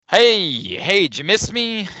Hey, did you miss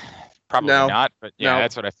me? Probably No, not, but yeah, no.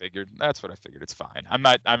 that's what I figured. That's what I figured. It's fine. I'm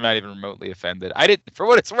not even remotely offended. I didn't, for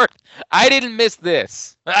what it's worth, I didn't miss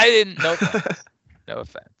this. I didn't. No offense. No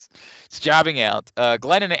offense. It's jobbing out.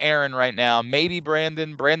 Glenn and Aaron right now. Maybe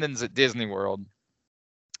Brandon. Brandon's at Disney World,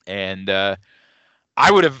 and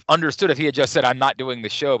I would have understood if he had just said I'm not doing the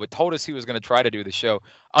show, but told us he was going to try to do the show.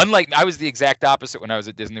 Unlike I was the exact opposite when I was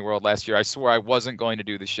at Disney World last year. I swore I wasn't going to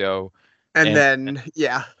do the show, And and then,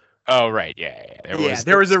 yeah, oh right, yeah.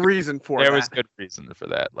 there was a reason for There was that. good reason for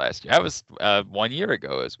that last year. That was 1 year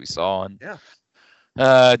ago, as we saw on Yeah.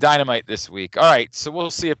 Dynamite this week. All right, so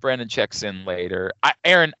we'll see if Brendan checks in later.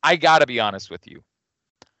 Aaron, I gotta be honest with you.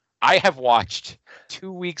 I have watched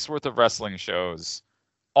 2 weeks worth of wrestling shows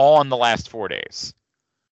all in the last 4 days.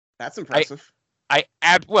 That's impressive.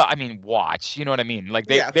 I mean, watch. You know what I mean? Like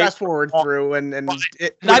they fast forward through, and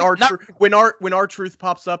well, when our truth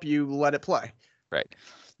pops up, you let it play. Right.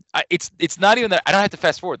 It's not even that I don't have to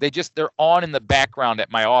fast forward. They're on in the background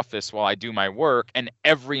at my office while I do my work, and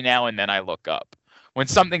every now and then I look up. When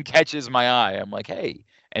something catches my eye, I'm like, hey.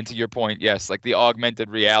 And to your point, yes, like the augmented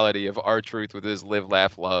reality of R-Truth with his live,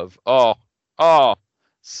 laugh, love. Oh,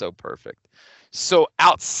 so perfect. So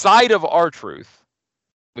outside of R-Truth,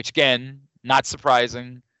 which again, not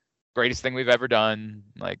surprising, greatest thing we've ever done.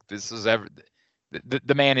 Like this is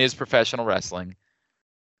the man is professional wrestling.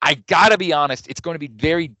 I gotta be honest, it's going to be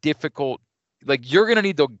very difficult. Like you're gonna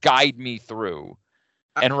need to guide me through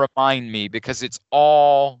and remind me because it's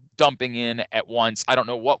all dumping in at once. I don't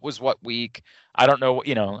know what was what week. I don't know.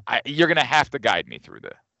 You're gonna have to guide me through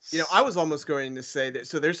this. I was almost going to say that.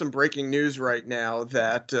 So there's some breaking news right now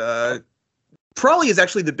that probably is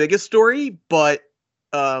actually the biggest story, but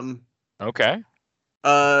okay.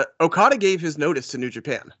 Okada gave his notice to New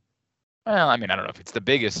Japan. Well, I mean, I don't know if it's the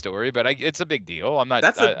biggest story, but it's a big deal. I'm not.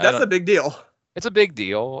 That's a big deal. It's a big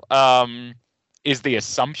deal. Is the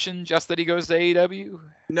assumption just that he goes to AEW?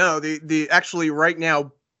 No, the actually right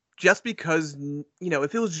now, just because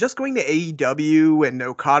if it was just going to AEW and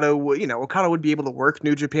Okada would be able to work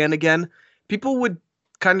New Japan again, people would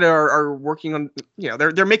kind of are working on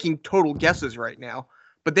they're making total guesses right now,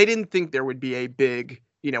 but they didn't think there would be a big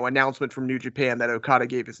announcement from New Japan that Okada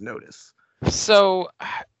gave his notice. So.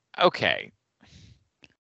 Okay.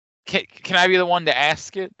 Can I be the one to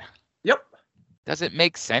ask it? Yep. Does it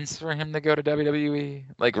make sense for him to go to WWE?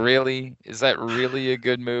 Like, really? Is that really a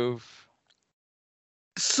good move?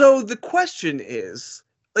 So the question is,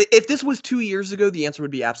 if this was 2 years ago, the answer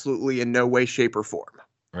would be absolutely in no way, shape, or form.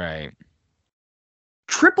 Right.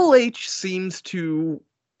 Triple H seems to,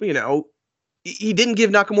 he didn't give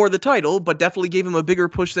Nakamura the title, but definitely gave him a bigger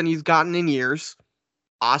push than he's gotten in years.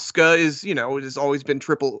 Asuka has always been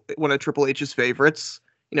one of Triple H's favorites.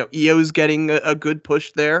 Io's getting a good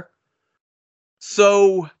push there.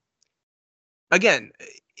 So, again,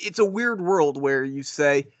 it's a weird world where you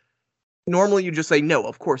say, normally you just say, no,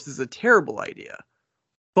 of course, this is a terrible idea.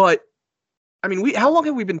 But, I mean, how long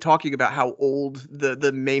have we been talking about how old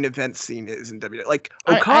the main event scene is in WWE? Like,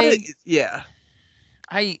 Okada, yeah.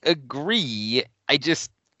 I agree.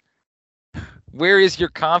 Where is your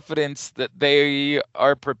confidence that they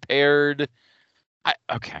are prepared?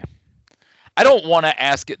 Okay. I don't want to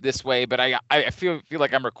ask it this way, but I feel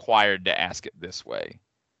like I'm required to ask it this way.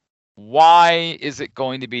 Why is it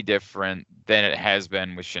going to be different than it has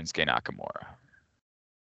been with Shinsuke Nakamura?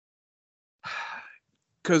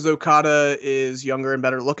 Because Okada is younger and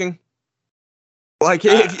better looking? Like,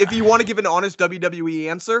 if you want to give an honest WWE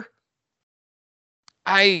answer?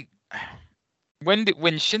 When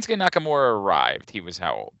Shinsuke Nakamura arrived, he was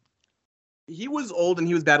how old? He was old and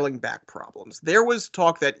he was battling back problems. There was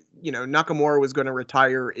talk that, Nakamura was going to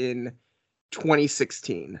retire in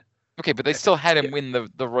 2016. Okay, but they still had him win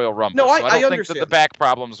the Royal Rumble. No, so I don't understand. think that the back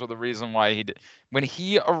problems were the reason why he did. When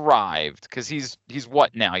he arrived, because he's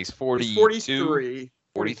what now? He's 42?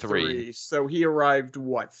 43. So he arrived,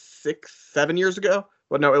 6-7 years ago?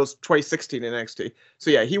 Well, no, it was 2016 in NXT. So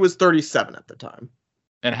yeah, he was 37 at the time.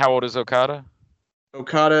 And how old is Okada?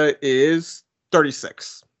 Okada is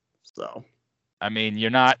 36. So, I mean, you're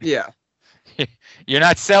not. Yeah. You're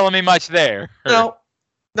not selling me much there. No,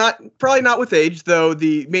 probably not with age, though.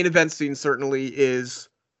 The main event scene certainly is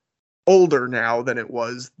older now than it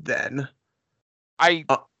was then. I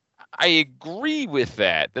agree with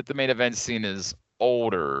that the main event scene is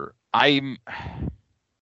older. I'm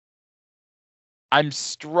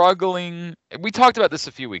struggling. We talked about this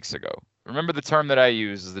a few weeks ago. Remember the term that I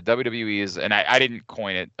use is the WWE is, and I didn't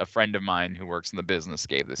coin it. A friend of mine who works in the business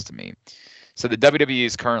gave this to me. So the WWE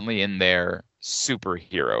is currently in their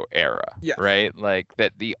superhero era, right? Like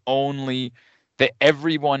that that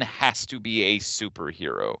everyone has to be a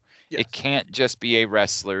superhero. Yes. It can't just be a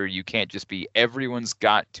wrestler. You can't just be. Everyone's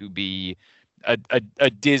got to be a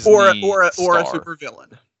Disney or a star.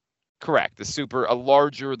 supervillain. Correct. A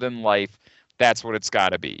larger than life. That's what it's got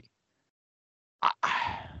to be.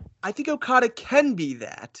 I think Okada can be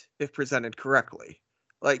that if presented correctly.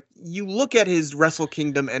 Like, you look at his Wrestle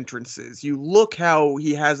Kingdom entrances, you look how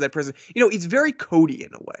he has that presence. It's very Cody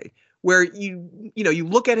in a way, where you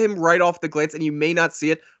look at him right off the glance and you may not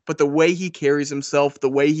see it, but the way he carries himself, the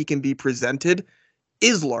way he can be presented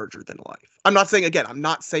is larger than life. I'm not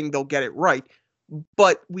saying they'll get it right,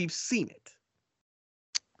 but we've seen it.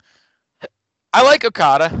 I like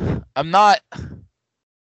Okada. I'm not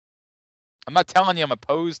telling you I'm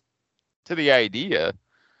opposed to the idea.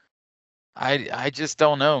 I just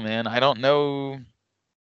don't know, man. I don't know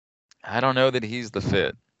that he's the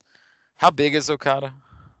fit. How big is Okada?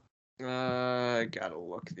 I gotta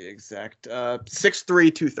look the exact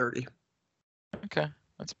 6'3", 230. Okay.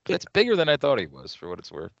 That's bigger than I thought he was, for what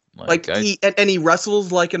it's worth. He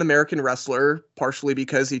wrestles like an American wrestler, partially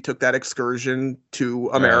because he took that excursion to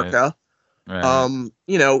America. Right.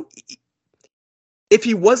 If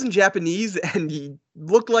he wasn't Japanese and he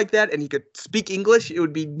looked like that and he could speak English, it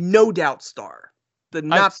would be no doubt star. The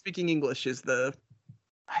not speaking English is the.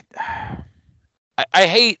 I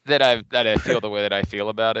hate that I feel the way that I feel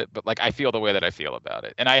about it, but I feel the way that I feel about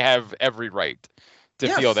it, and I have every right to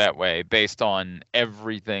feel that way based on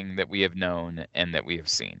everything that we have known and that we have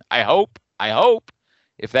seen. I hope,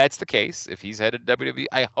 if that's the case, if he's headed to WWE,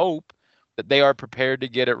 I hope that they are prepared to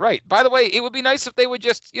get it right. By the way, it would be nice if they would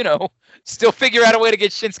just, still figure out a way to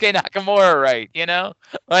get Shinsuke Nakamura right,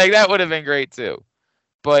 that would have been great too.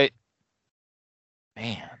 But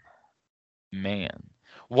man,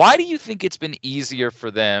 why do you think it's been easier for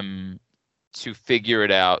them to figure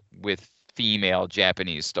it out with female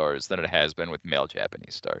Japanese stars than it has been with male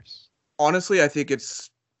Japanese stars? Honestly, I think it's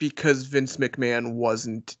because Vince McMahon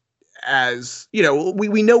wasn't as,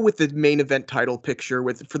 we know with the main event title picture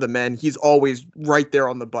for the men, he's always right there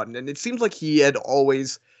on the button. And it seems like he had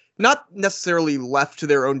always not necessarily left to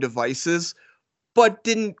their own devices, but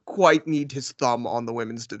didn't quite need his thumb on the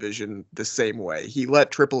women's division the same way. He let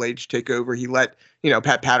Triple H take over. He let,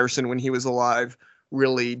 Pat Patterson, when he was alive,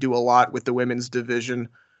 really do a lot with the women's division.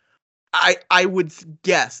 I would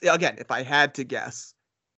guess, again, if I had to guess,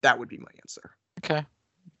 that would be my answer. Okay.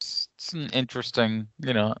 It's an interesting,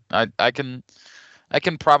 I can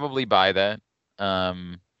probably buy that.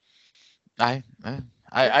 I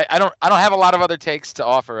don't have a lot of other takes to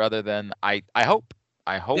offer other than I hope.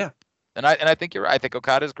 Yeah. And I think you're right. I think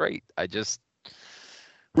Okada's great.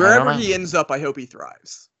 Wherever he ends up, I hope he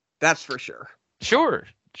thrives. That's for sure. Sure.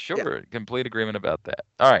 Yeah. Complete agreement about that.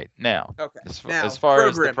 All right, now. Okay. As far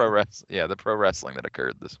as the pro wrestling that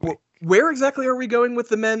occurred this week. Where exactly are we going with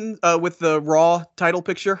the men with the Raw title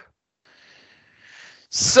picture?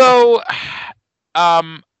 So,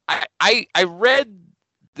 I read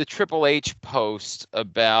the Triple H post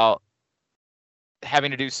about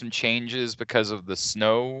having to do some changes because of the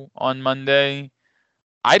snow on Monday.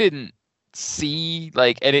 I didn't see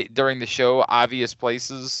during the show obvious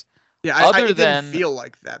places. Yeah, I didn't feel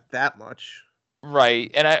like that much. Right,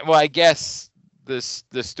 and I guess the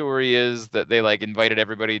story is that they invited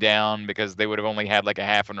everybody down because they would have only had a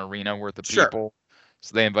half an arena worth of people,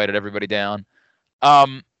 so they invited everybody down.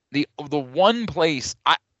 The one place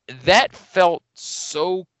that felt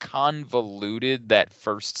so convoluted, that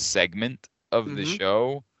first segment of the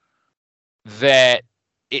show, that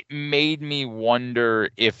it made me wonder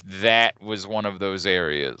if that was one of those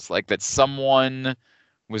areas, that someone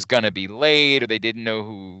was going to be late or they didn't know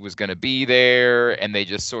who was going to be there and they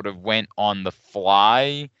just sort of went on the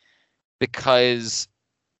fly, because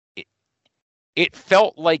it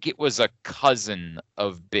felt like it was a cousin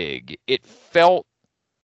of Big. It felt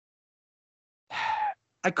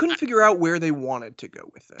I couldn't figure out where they wanted to go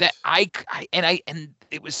with this. And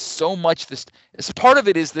it was so much this part of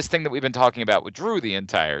it is this thing that we've been talking about with Drew the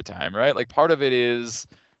entire time, right? Part of it is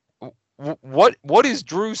what is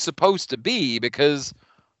Drew supposed to be, because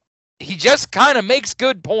he just kind of makes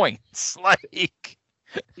good points.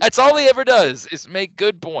 That's all he ever does, is make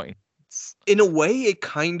good points. In a way, it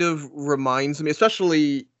kind of reminds me,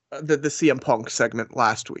 especially the CM Punk segment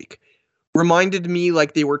last week, reminded me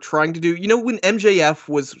they were trying to do, when MJF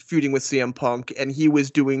was feuding with CM Punk and he was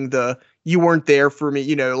doing the "you weren't there for me,"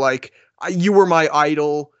 you were my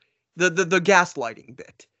idol, the gaslighting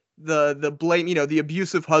bit, the blame, the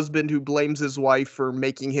abusive husband who blames his wife for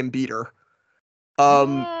making him beat her.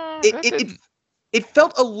 It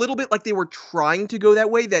felt a little bit like they were trying to go that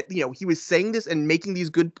way, that he was saying this and making these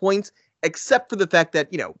good points except for the fact that,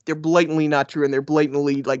 they're blatantly not true and they're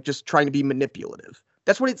blatantly like just trying to be manipulative.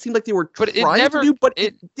 That's what it seemed like they were But it trying never to do, but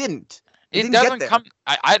it it didn't. It it didn't get doesn't there. come.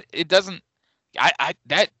 It doesn't. I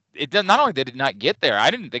that it does not only did it not get there. I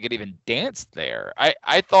didn't think it even danced there.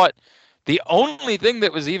 I thought the only thing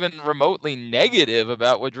that was even remotely negative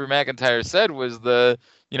about what Drew McIntyre said was the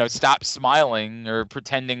stop smiling or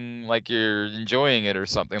pretending like you're enjoying it or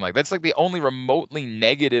something like that's like the only remotely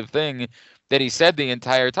negative thing that he said the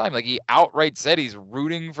entire time. Like he outright said he's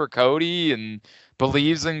rooting for Cody and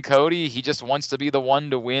believes in Cody. He just wants to be the one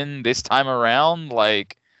to win this time around.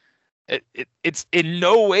 Like it's in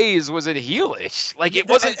no ways was it heelish. Like it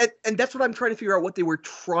wasn't. And that's what I'm trying to figure out what they were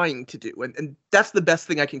trying to do, and that's the best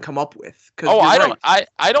thing I can come up with. Oh,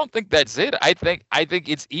 I don't think that's it. I think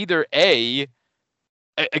it's either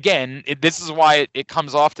again, this is why it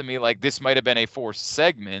comes off to me like this might have been a forced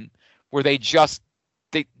segment where they just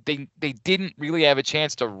they didn't really have a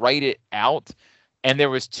chance to write it out, and there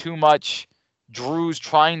was too much. Drew's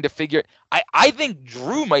trying to figure. I think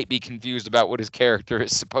Drew might be confused about what his character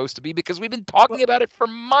is supposed to be because we've been talking about it for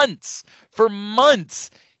months. For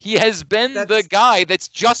months, he has been the guy that's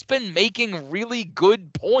just been making really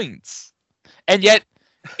good points, and yet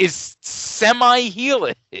is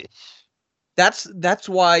semi-heelish. That's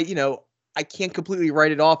why I can't completely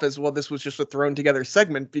write it off as well. This was just a thrown together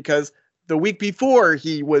segment because the week before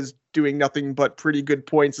he was doing nothing but pretty good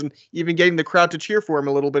points and even getting the crowd to cheer for him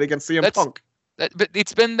a little bit against CM Punk. But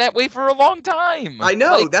it's been that way for a long time. I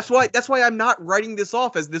know. That's why I'm not writing this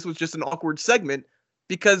off as this was just an awkward segment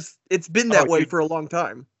because it's been that way for a long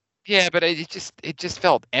time. Yeah, but it just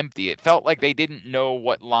felt empty. It felt like they didn't know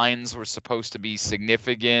what lines were supposed to be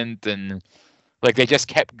significant and like they just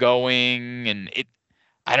kept going and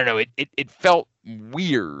I don't know, it felt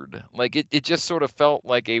weird. Like it just sort of felt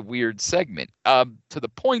like a weird segment. To the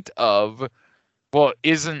point of, well,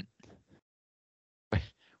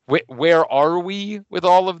 where are we with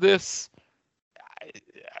all of this?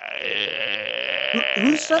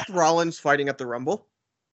 Who's Seth Rollins fighting at the Rumble?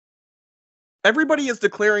 Everybody is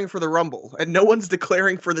declaring for the Rumble, and no one's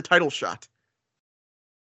declaring for the title shot.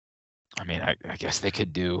 I mean, I guess they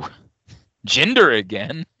could do Jinder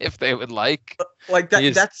again if they would like. Like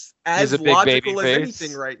that. That's as logical as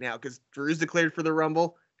anything right now because Drew's declared for the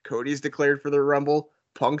Rumble, Cody's declared for the Rumble,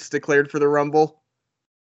 Punk's declared for the Rumble.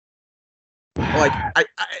 Like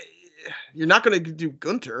you're not going to do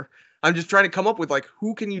Gunther. I'm just trying to come up with like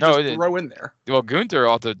who can you throw in there. Well, Gunther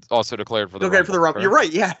also declared for the Rumble. For the Rumble. You're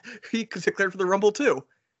right. Yeah, he declared for the Rumble too.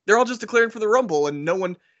 They're all just declaring for the Rumble, and no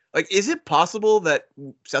one. Like, is it possible that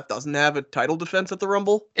Seth doesn't have a title defense at the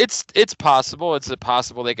Rumble? It's possible. It's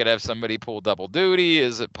possible they could have somebody pull double duty.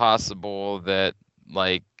 Is it possible that,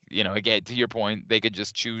 like, again, to your point, they could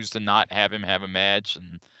just choose to not have him have a match?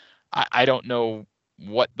 And I don't know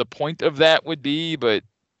what the point of that would be, but,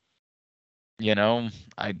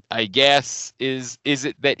 I guess is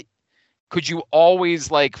it that could you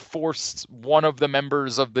always, like, force one of the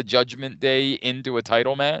members of the Judgment Day into a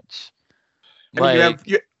title match? I mean,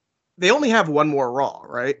 they only have one more Raw,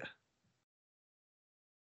 right?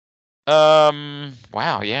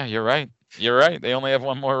 Wow, yeah, you're right. They only have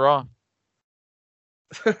one more Raw.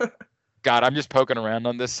 God, I'm just poking around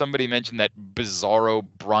on this. Somebody mentioned that bizarro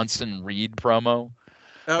Bronson Reed promo.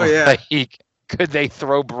 Oh, yeah. Like, could they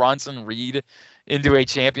throw Bronson Reed into a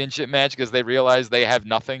championship match because they realize they have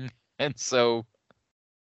nothing? And so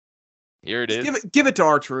here it is. Give it to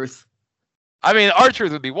R-Truth. I mean,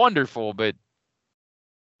 R-Truth would be wonderful, but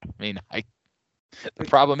I mean, the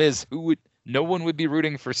problem is no one would be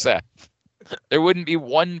rooting for Seth. There wouldn't be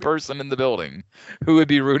one person in the building who would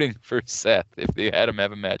be rooting for Seth if they had him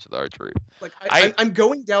have a match with R-Truth. Like I'm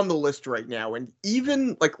going down the list right now, and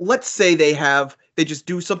even like let's say they just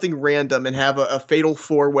do something random and have a fatal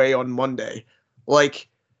 4-way on Monday. Like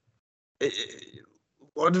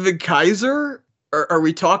Ludwig Kaiser? Are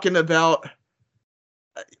we talking about?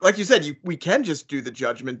 Like you said, we can just do the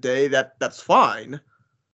Judgment Day. That's fine.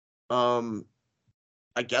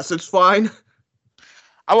 I guess it's fine.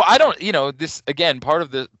 Oh, I don't, this again, part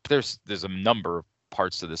of there's a number of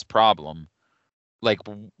parts to this problem. Like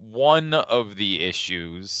one of the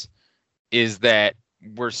issues is that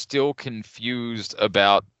we're still confused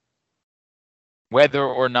about whether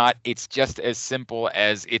or not it's just as simple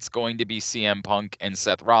as it's going to be CM Punk and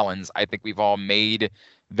Seth Rollins. I think we've all made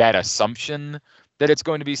that assumption that it's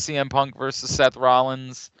going to be CM Punk versus Seth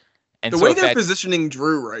Rollins. And the way they're positioning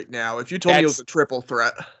Drew right now, if you told me it was a triple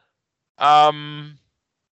threat,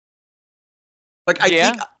 like I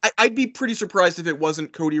think I'd be pretty surprised if it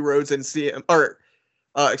wasn't Cody Rhodes and CM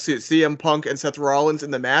Punk and Seth Rollins in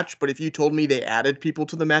the match. But if you told me they added people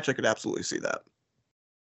to the match, I could absolutely see that.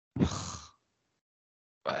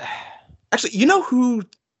 Actually, you know who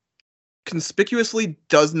conspicuously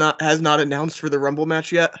has not announced for the Rumble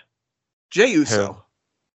match yet? Jey Who? Uso.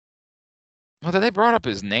 Well, they brought up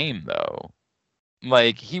his name though.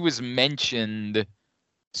 Like he was mentioned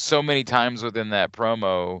so many times within that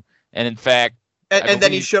promo, and in fact, I And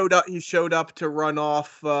then he believe. showed up. He showed up to run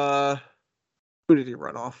off. Who did he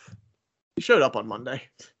run off? He showed up on Monday.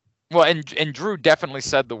 Well, and Drew definitely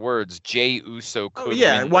said the words Jey Uso Oh could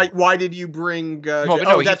yeah. win the. Why did you bring? No, but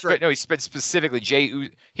no, Oh, that's right. he said specifically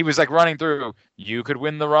he was like running through. You could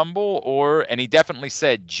win the Rumble, and he definitely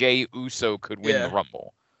said Jey Uso could win the Yeah.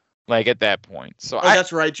 Rumble. Like at that point, so Oh,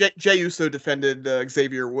 that's right. Jey Uso defended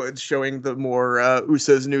Xavier Woods, showing the more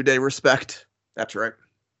Usos New Day respect. That's right.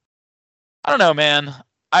 I don't know, man.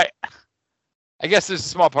 I guess there's a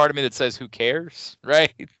small part of me that says, who cares,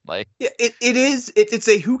 right? Like, Yeah, it is. It's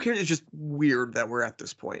a who cares. It's just weird that we're at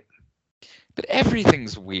this point. but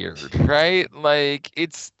everything's weird, right? Like,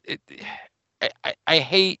 I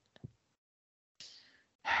hate.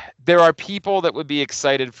 There are people that would be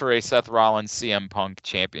excited for a Seth Rollins CM Punk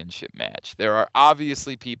championship match. There are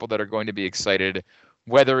obviously people that are going to be excited,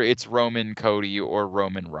 whether it's Roman Cody or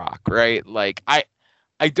Roman Rock, right? Like, I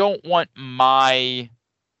don't want I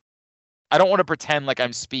don't want to pretend like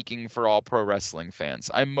I'm speaking for all pro wrestling fans.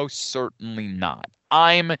 I'm most certainly not.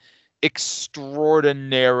 I'm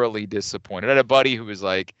extraordinarily disappointed. I had a buddy who was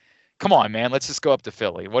like, "Come on, man, let's just go up to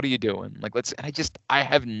Philly. What are you doing?" Like, let's. And I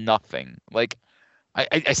have nothing. Like,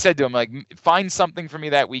 I said to him, like, find something for me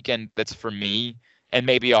that weekend that's for me, and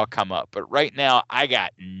maybe I'll come up. But right now, I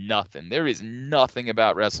got nothing. There is nothing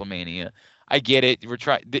about WrestleMania. I get it. We're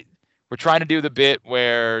trying to do the bit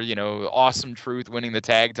where, Awesome Truth winning the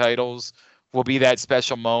tag titles will be that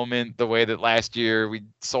special moment, the way that last year we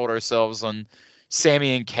sold ourselves on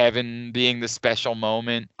Sammy and Kevin being the special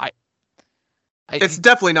moment. It's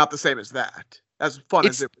definitely not the same as that. As fun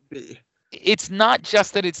as it's it would be. it's not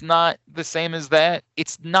just that it's not the same as that.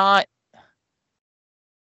 It's not.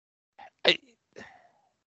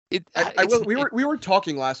 We were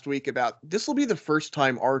talking last week about this will be the first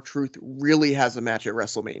time R-Truth really has a match at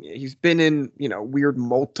WrestleMania. He's been in, weird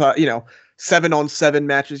 7-on-7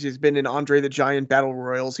 matches. He's been in Andre the Giant Battle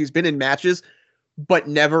Royals. He's been in matches, but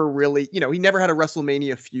never really, he never had a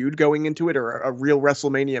WrestleMania feud going into it or a real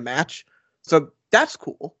WrestleMania match. So that's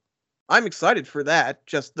cool. I'm excited for that.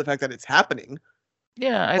 Just the fact that it's happening.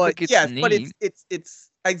 Yeah, I But think it's yes, neat. but it's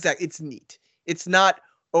exactly, it's neat. It's not,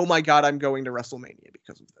 oh my God, I'm going to WrestleMania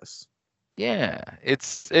because of this. Yeah,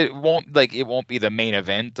 it won't be the main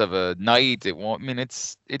event of a night. It won't. I mean,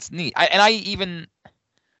 it's neat.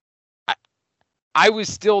 I was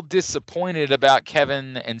still disappointed about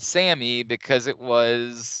Kevin and Sammy because it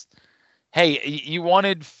was, hey, you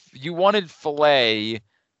wanted filet,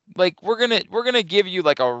 like we're gonna give you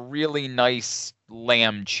like a really nice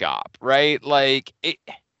lamb chop, right? Like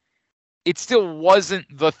it still wasn't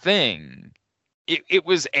the thing. It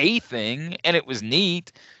was a thing and it was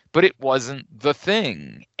neat, but it wasn't the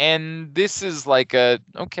thing. And this is like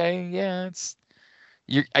okay, yeah,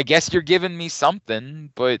 I guess you're giving me something,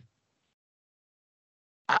 but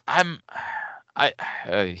I, I'm I,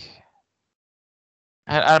 I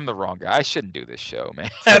I'm the wrong guy. I shouldn't do this show, man.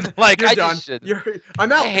 Like You're I done. just should.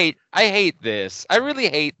 I'm out. I hate this. I really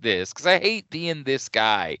hate this because I hate being this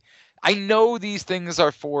guy. I know these things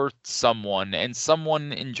are for someone and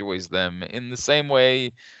someone enjoys them in the same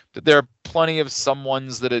way that there are plenty of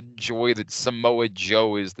someones that enjoy that Samoa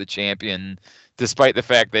Joe is the champion, despite the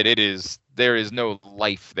fact that there is no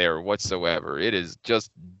life there whatsoever. It is just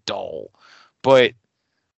dull. But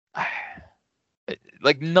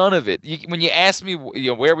like none of it. When you ask me,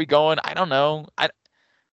 where are we going? I don't know. I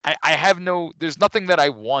have no. There's nothing that I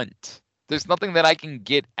want. There's nothing that I can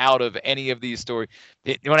get out of any of these stories.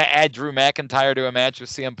 You want to add Drew McIntyre to a match with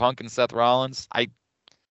CM Punk and Seth Rollins?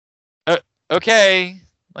 Okay,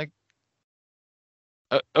 like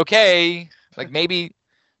okay, like maybe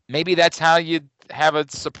that's how you have a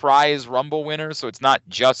surprise Rumble winner. So it's not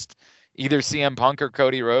just either CM Punk or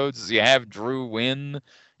Cody Rhodes. You have Drew win,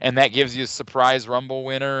 and that gives you a surprise Rumble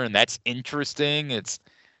winner, and that's interesting. It's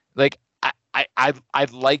like I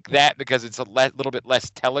like that because it's a little bit less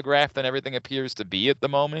telegraphed than everything appears to be at the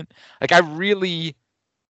moment. Like I really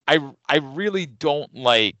don't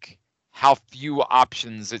like how few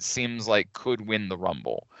options it seems like could win the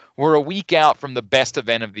Rumble. We're a week out from the best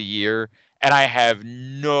event of the year, and I have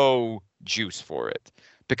no juice for it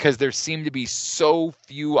because there seem to be so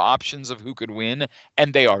few options of who could win,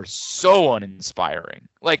 and they are so uninspiring.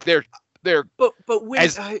 Like they're but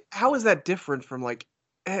how is that different from like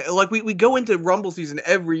we go into Rumble season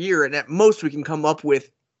every year, and at most we can come up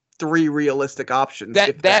with 3 realistic options.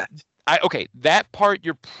 Okay, that part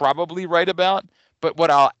you're probably right about, but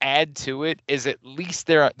what I'll add to it is at least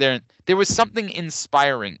there was something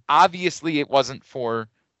inspiring. Obviously, it wasn't for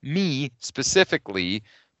me specifically,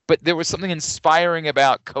 but there was something inspiring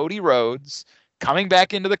about Cody Rhodes coming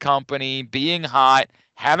back into the company, being hot,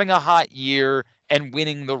 having a hot year, and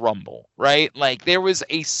winning the Rumble, right? Like there was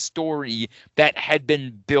a story that had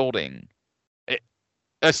been building.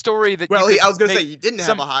 A story that you Well, could I was going to say make he didn't have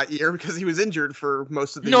some. a hot year because he was injured for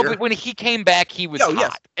most of the No, year. but when he came back, he was Oh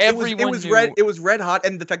yes, hot. Everyone knew it was red hot,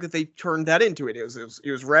 and the fact that they turned that into it, it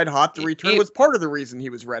was red hot. The it, return it was part of the reason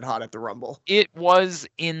he was red hot at the Rumble. it was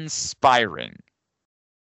inspiring.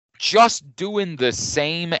 Just doing the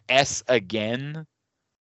same S again,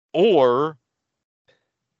 or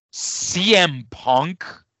CM Punk,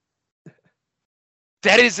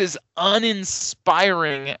 that is as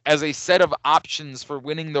uninspiring as a set of options for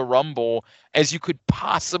winning the Rumble as you could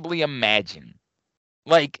possibly imagine.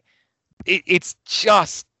 Like, it's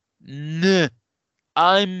just, nah,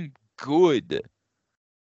 I'm good.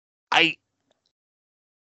 I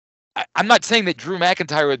I'm not saying that Drew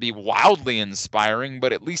McIntyre would be wildly inspiring,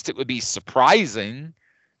 but at least it would be surprising.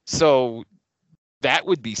 So that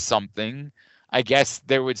would be something. I guess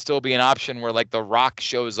there would still be an option where like The Rock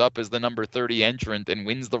shows up as the number 30 entrant and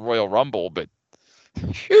wins the Royal Rumble, but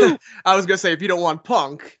I was gonna say, if you don't want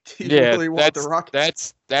Punk, do you yeah, really want The Rock?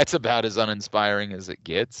 that's about as uninspiring as it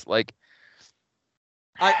gets. Like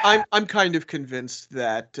I'm kind of convinced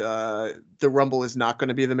that the Rumble is not going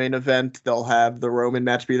to be the main event. They'll have the Roman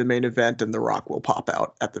match be the main event, and The Rock will pop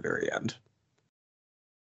out at the very end.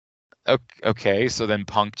 okay, so then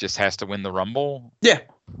Punk just has to win the Rumble? Yeah.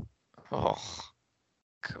 Oh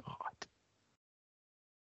God.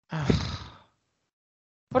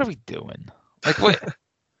 What are we doing? Like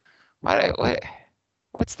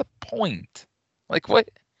what's the point? Like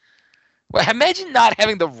what? Well, imagine not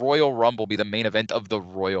having the Royal Rumble be the main event of the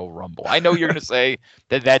Royal Rumble. I know you're going to say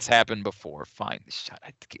that that's happened before. Fine.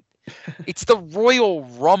 It's the Royal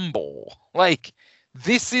Rumble. Like,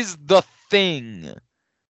 this is the thing.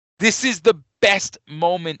 This is the best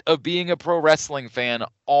moment of being a pro wrestling fan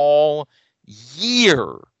all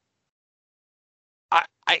year.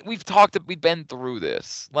 We've been through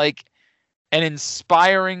this. Like, an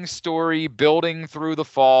inspiring story building through the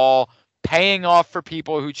fall, paying off for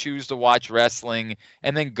people who choose to watch wrestling,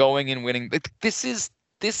 and then going and winning. This is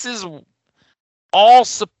all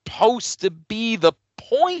supposed to be the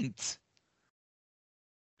point.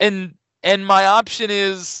 And my option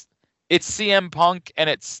is it's CM Punk, and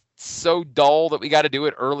it's so dull that we got to do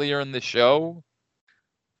it earlier in the show.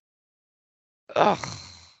 Ugh,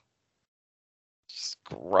 just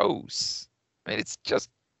gross. I mean, it's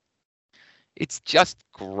just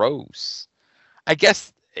gross. I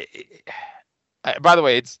guess. By the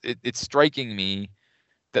way, it's striking me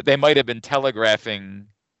that they might have been telegraphing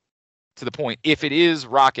to the point, if it is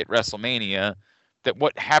Rock at WrestleMania, that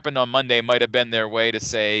what happened on Monday might have been their way to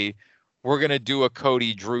say, we're going to do a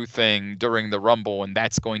Cody Drew thing during the Rumble, and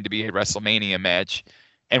that's going to be a WrestleMania match,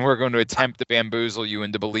 and we're going to attempt to bamboozle you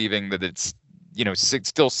into believing that it's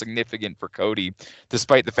still significant for Cody,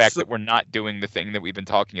 despite the fact that we're not doing the thing that we've been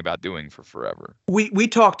talking about doing for forever. We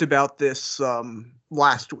talked about this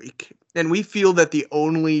last week, and we feel that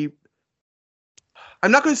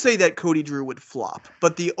I'm not going to say that Cody Drew would flop,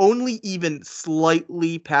 but the only even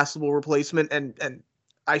slightly passable replacement, and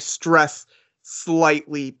I stress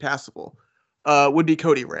slightly passable, would be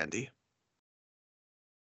Cody Randy.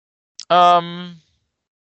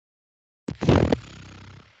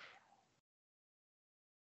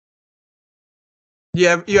 You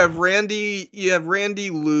have Randy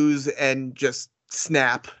lose and just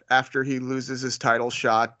snap after he loses his title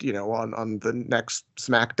shot, on the next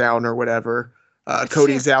SmackDown or whatever.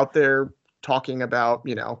 Cody's out there talking about,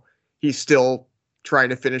 he's still trying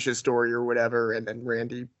to finish his story or whatever, and then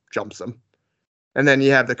Randy jumps him. And then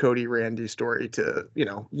you have the Cody Randy story to,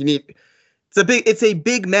 it's a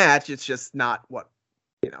big match. It's just not what,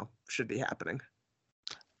 should be happening.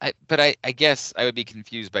 But I guess I would be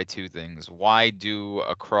confused by two things. Why do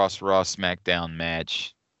a cross Raw SmackDown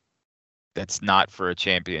match that's not for a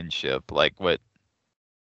championship? Like what?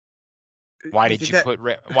 Why did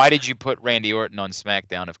you put Randy Orton on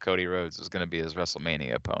SmackDown if Cody Rhodes was going to be his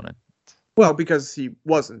WrestleMania opponent? Well, because he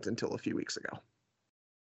wasn't until a few weeks ago.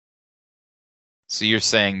 So you're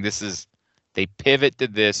saying they pivot to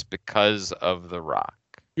this because of The Rock?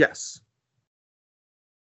 Yes.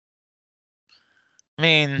 I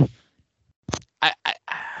mean,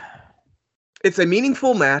 it's a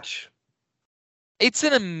meaningful match. It's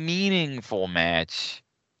in a meaningful match.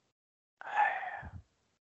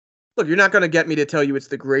 Look, you're not going to get me to tell you it's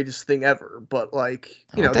the greatest thing ever, but like,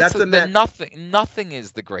 that's a match. Nothing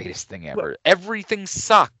is the greatest thing ever. Everything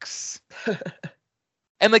sucks.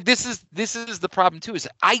 And like this is the problem too, is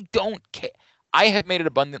I don't care. I have made it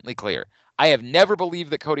abundantly clear. I have never believed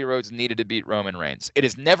that Cody Rhodes needed to beat Roman Reigns. It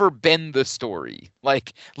has never been the story.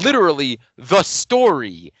 Like, literally, the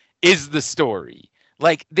story is the story.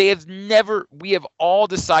 Like, we have all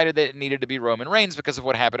decided that it needed to be Roman Reigns because of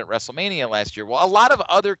what happened at WrestleMania last year. Well, a lot of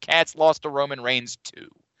other cats lost to Roman Reigns too.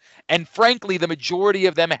 And frankly, the majority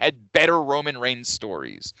of them had better Roman Reigns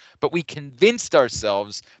stories. But we convinced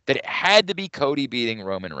ourselves that it had to be Cody beating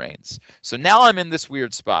Roman Reigns. So now I'm in this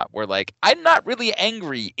weird spot where, like, I'm not really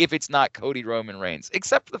angry if it's not Cody Roman Reigns,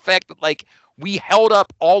 except for the fact that, like, we held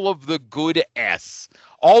up all of the good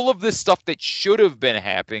all of the stuff that should have been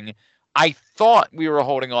happening. I thought we were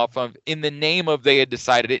holding off of in the name of they had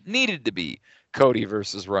decided it needed to be Cody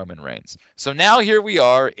versus Roman Reigns. So now here we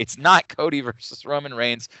are. It's not Cody versus Roman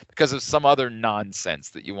Reigns because of some other nonsense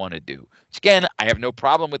that you want to do. Which, again, I have no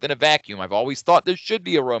problem with in a vacuum. I've always thought there should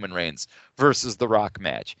be a Roman Reigns versus The Rock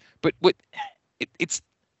match. But it's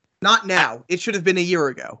not now. It should have been a year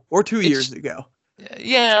ago or 2 years ago.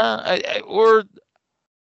 Yeah, or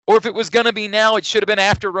if it was going to be now, it should have been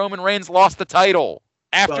after Roman Reigns lost the title.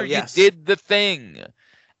 After you did the thing.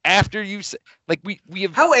 After you like we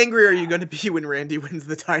have. How angry are you going to be when Randy wins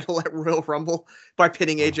the title at Royal Rumble by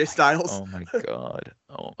pinning AJ Styles? Oh my god!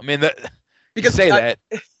 Oh, I mean that. Because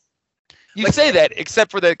you say that,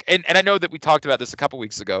 except for and I know that we talked about this a couple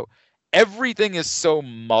weeks ago. Everything is so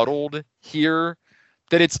muddled here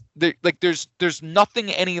that there's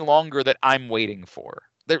nothing any longer that I'm waiting for.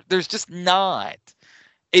 There's just not.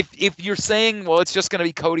 If you're saying, well, it's just going to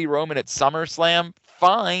be Cody Roman at SummerSlam,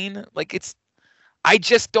 fine. Like I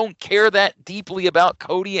just don't care that deeply about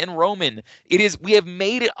Cody and Roman. We have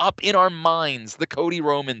made it up in our minds, the Cody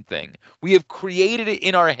Roman thing. We have created it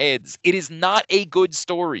in our heads. It is not a good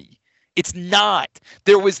story. It's not.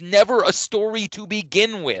 There was never a story to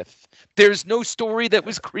begin with. There's no story that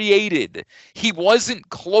was created. He wasn't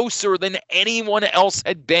closer than anyone else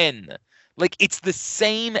had been. Like, it's the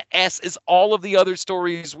same as all of the other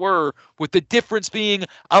stories were, with the difference being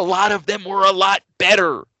a lot of them were a lot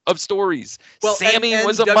better of stories. Well, Sammy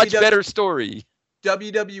was a much better story.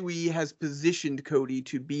 WWE has positioned Cody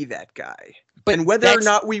to be that guy. But and whether or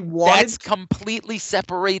not we want that's completely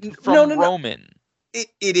separated from Roman. It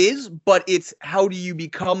is, but it's how do you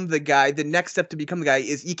become the guy? The next step to become the guy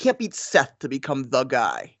is you can't beat Seth to become the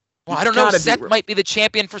guy. Well, I don't know. Seth might be the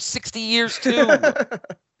champion for 60 years too.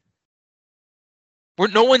 Where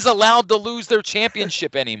no one's allowed to lose their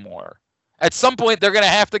championship anymore. At some point, they're going to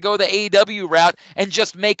have to go the AEW route and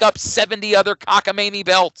just make up 70 other cockamamie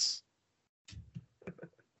belts.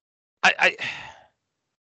 I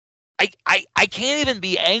can't even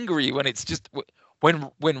be angry when it's just when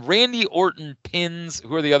Randy Orton pins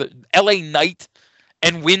who are the other LA Knight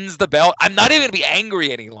and wins the belt. I'm not even going to be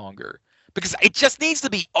angry any longer because it just needs to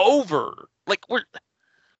be over. Like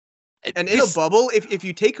And in a bubble, if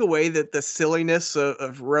you take away the silliness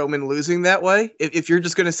of Roman losing that way, if you're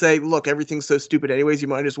just going to say, look, everything's so stupid anyways, you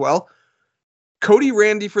might as well. Cody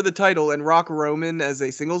Randy for the title and Rock Roman as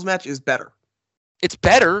a singles match is better. It's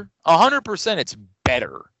better. 100% it's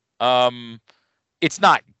better. It's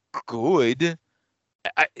not good.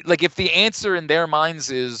 Like, if the answer in their minds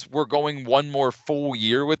is we're going one more full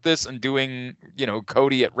year with this and doing,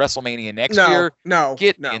 Cody at WrestleMania next year. No.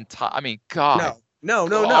 I mean, God. No.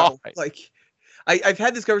 Like, I've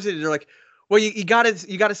had this conversation. They're like, well, you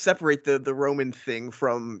gotta separate the Roman thing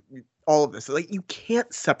from all of this. Like, you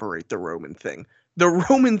can't separate the Roman thing. The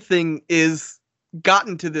Roman thing is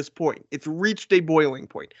gotten to this point. It's reached a boiling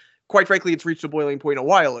point. Quite frankly, it's reached a boiling point a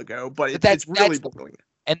while ago, but it's really boiling.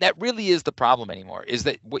 And that really is the problem anymore, is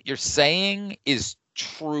that what you're saying is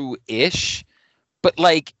true-ish, but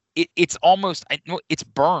like it's almost, it's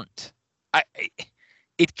burnt.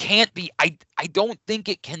 It can't be, I don't think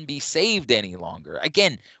it can be saved any longer.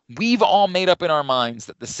 Again, we've all made up in our minds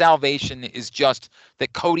that the salvation is just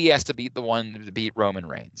that Cody has to beat the one to beat Roman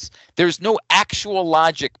Reigns. There's no actual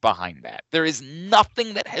logic behind that. There is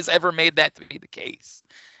nothing that has ever made that to be the case.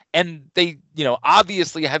 And they,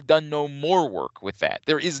 obviously have done no more work with that.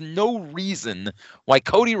 There is no reason why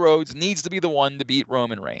Cody Rhodes needs to be the one to beat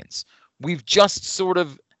Roman Reigns. We've just sort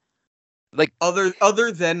of, like,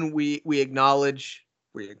 other than we acknowledge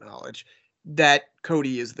that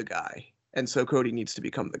Cody is the guy, and so Cody needs to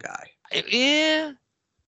become the guy. Yeah.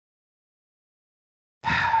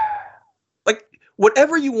 Like,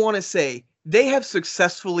 whatever you want to say, they have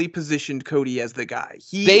successfully positioned Cody as the guy.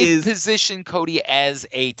 They've positioned Cody as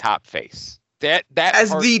a top face. That as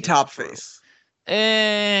the top face.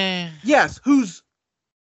 Eh, Yes, who's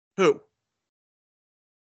who?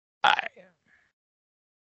 I,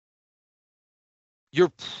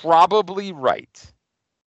 you're probably right.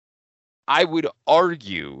 I would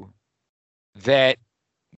argue that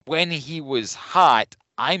when he was hot,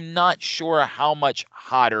 I'm not sure how much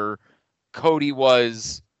hotter Cody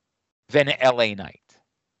was than LA Knight.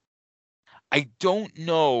 I don't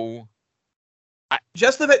know.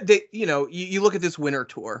 Just the fact that you look at this winter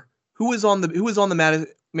tour. Who was on the main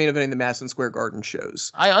eventing the Madison Square Garden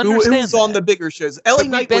shows? I Who understand was on the that, bigger shows? LA but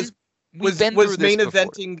Knight was we've was been through was this main before.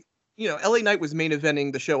 eventing. LA Knight was main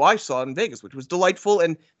eventing the show I saw in Vegas, which was delightful,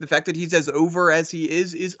 and the fact that he's as over as he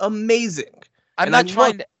is amazing. I'm And I not love.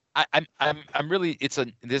 trying to. I'm really.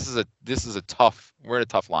 This is a tough. We're in a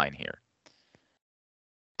tough line here.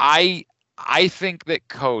 I I think that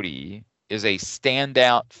Cody is a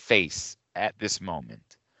standout face at this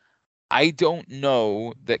moment. I don't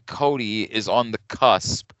know that Cody is on the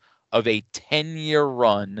cusp of a 10-year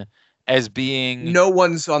run as being, No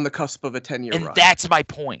one's on the cusp of a 10-year and run. that's my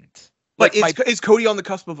point. But Like is Cody on the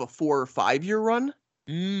cusp of a 4 or 5 year run?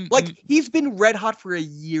 mm, Like mm, he's been red hot for a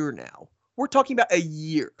year now. We're talking about a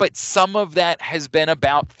year. but some of that has been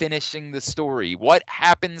about finishing the story. What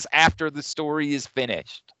happens after the story is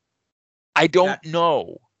finished? I don't That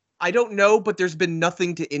know. I don't know, but there's been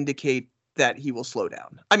nothing to indicate that he will slow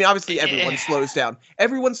down. I mean, obviously everyone Eh, slows down.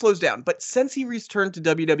 Everyone slows down, but since he returned to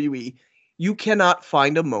WWE, you cannot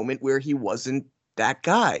find a moment where he wasn't that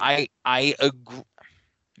guy. I agree.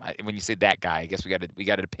 When you say that guy, I guess we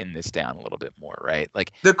got to pin this down a little bit more, right?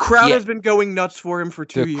 Like, The crowd yeah, has been going nuts for him for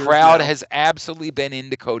the 2 years crowd now. has absolutely been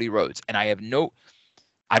into Cody Rhodes, and I have no.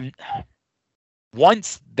 I'm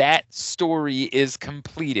once that story is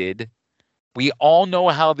completed, we all know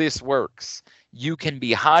how this works. You can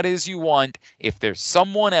be hot as you want. If there's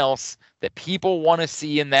someone else that people want to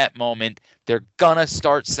see in that moment, they're gonna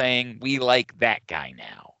start saying, "We like that guy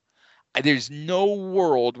now." There's no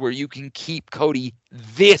world where you can keep Cody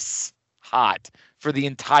this hot for the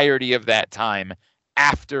entirety of that time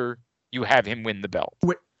after you have him win the belt.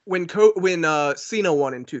 When Cena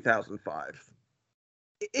won in 2005,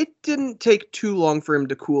 it didn't take too long for him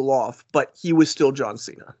to cool off, but he was still John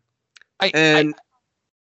Cena. I And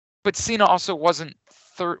but Cena also wasn't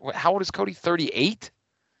how old is Cody? 38?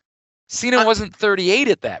 Cena I, wasn't 38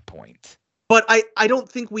 at that point. but I don't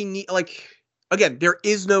think we need, like, again, there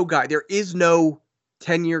is no guy. There is no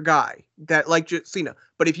 10-year guy that like Cena.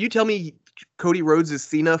 But if you tell me Cody Rhodes is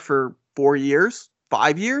Cena for 4 years,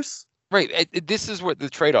 5 years, Right. This is what the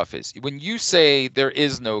trade-off is. When you say there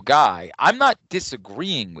is no guy, I'm not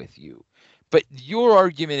disagreeing with you. But your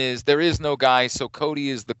argument is there is no guy, so Cody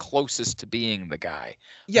is the closest to being the guy.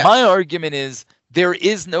 My yes. argument is there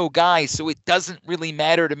is no guy, so it doesn't really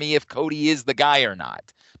matter to me if Cody is the guy or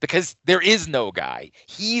not. Because there is no guy.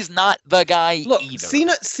 He's not the guy Look, either.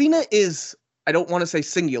 Cena is, I don't want to say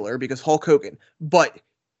singular because Hulk Hogan, but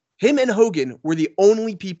him and Hogan were the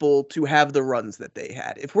only people to have the runs that they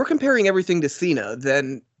had. If we're comparing everything to Cena,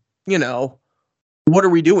 then, what are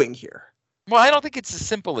we doing here? Well, I don't think it's as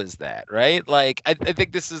simple as that, right? Like, I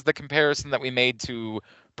think this is the comparison that we made to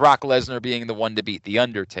Brock Lesnar being the one to beat The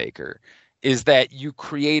Undertaker, is that you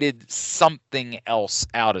created something else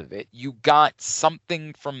out of it. You got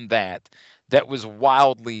something from that that was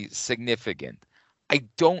wildly significant. I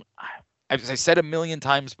don't, as I said a million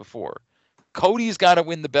times before, Cody's got to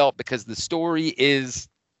win the belt because the story is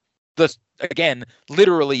again,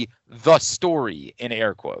 literally the story in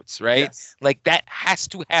air quotes, right? Yes. Like that has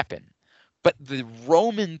to happen. But the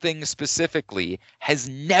Roman thing specifically has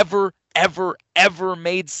never, ever, ever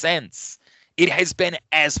made sense. It has been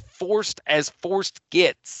as forced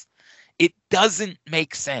gets. It doesn't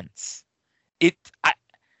make sense. It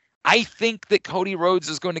I think that Cody Rhodes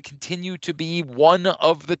is going to continue to be one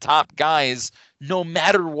of the top guys no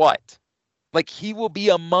matter what. Like he will be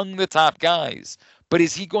among the top guys. But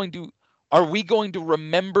are we going to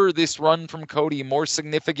remember this run from Cody more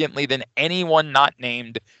significantly than anyone not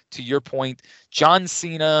named, to your point, John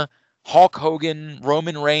Cena, Hulk Hogan,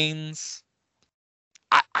 Roman Reigns?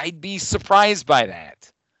 I'd be surprised by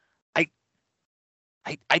that.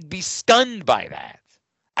 I, I'd be stunned by that.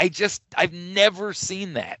 I've never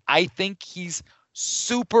seen that. I think he's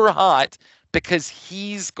super hot because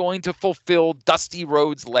he's going to fulfill Dusty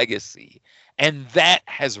Rhodes' legacy. And that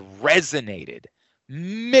has resonated,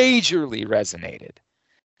 majorly resonated.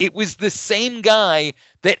 It was the same guy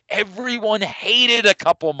that everyone hated a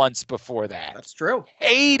couple months before that. That's true.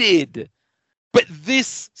 Hated. But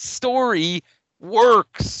this story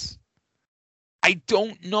works. I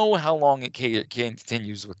don't know how long it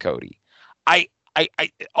continues with Cody. I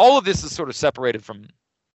all of this is sort of separated from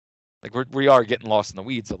Like we are getting lost in the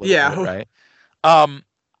weeds a little Yeah. bit, right? Um,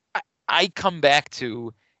 I come back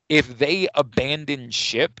to, if they abandon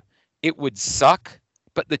ship, it would suck.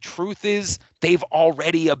 But the truth is, they've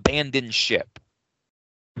already abandoned ship.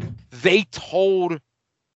 They told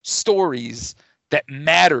stories that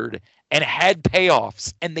mattered and had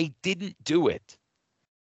payoffs, and they didn't do it.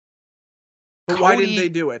 But why didn't they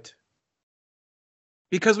do it?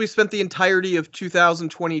 Because we spent the entirety of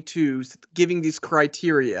 2022 giving these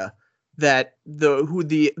criteria that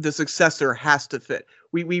the successor has to fit.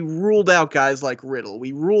 We ruled out guys like Riddle.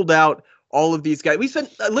 We ruled out all of these guys. We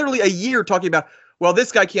spent literally a year talking about, well,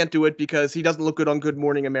 this guy can't do it because he doesn't look good on Good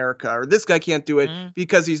Morning America, or this guy can't do it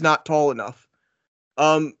because he's not tall enough.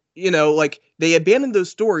 Like, they abandoned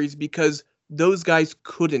those stories because those guys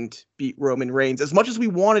couldn't beat Roman Reigns as much as we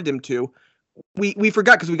wanted him to. We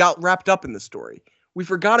forgot, because we got wrapped up in the story. We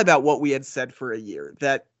forgot about what we had said for a year,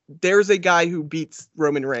 that there's a guy who beats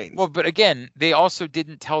Roman Reigns. Well, but again, they also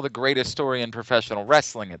didn't tell the greatest story in professional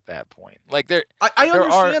wrestling at that point. Like, I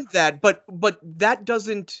understand that, but that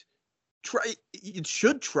doesn't it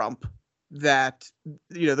should trump that.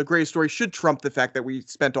 The greatest story should trump the fact that we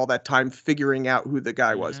spent all that time figuring out who the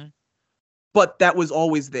guy was. But that was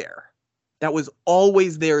always there. That was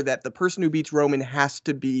always there, that the person who beats Roman has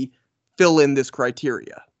to fill in this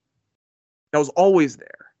criteria. That was always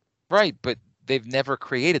there. Right, but they've never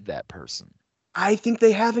created that person. I think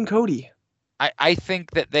they have in Cody. I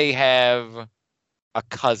think that they have a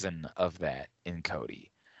cousin of that in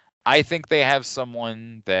Cody. I think they have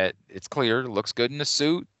someone that, it's clear, looks good in a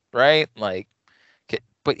suit, right? Like,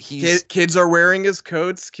 but kids are wearing his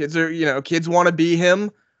coats. Kids want to be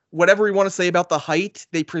him. Whatever we want to say about the height,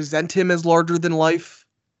 they present him as larger than life.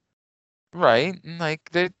 Right.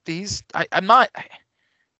 Like,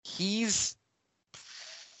 he's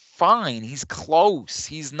fine. He's close.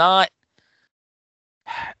 He's not.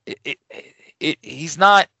 He's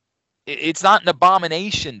not. It's not an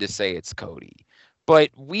abomination to say it's Cody. But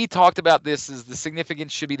we talked about this as the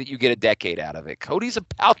significance should be that you get a decade out of it. Cody's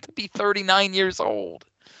about to be 39 years old.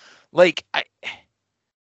 Like,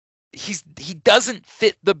 he doesn't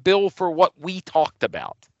fit the bill for what we talked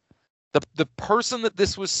about. The person that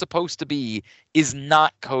this was supposed to be is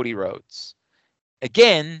not Cody Rhodes.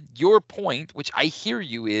 Again, your point, which I hear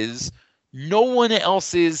you, is no one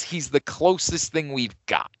else is. He's the closest thing we've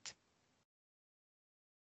got.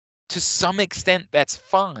 To some extent, that's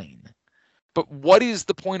fine. But what is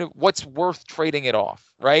the point of what's worth trading it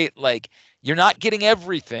off, right? Like, you're not getting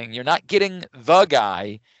everything. You're not getting the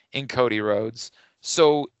guy in Cody Rhodes.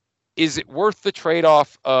 So is it worth the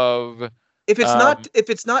trade-off of... If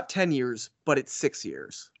it's not 10 years, but it's 6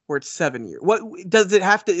 years, or it's 7 years, what does it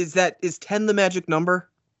have to? Is 10 the magic number?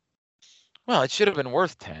 Well, it should have been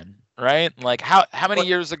worth 10, right? Like, how many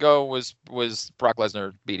years ago was Brock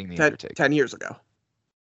Lesnar beating the Undertaker? 10 years ago.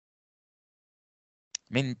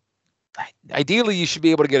 I mean, ideally, you should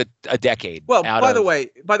be able to get a decade. Well, by the way,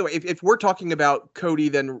 if we're talking about Cody,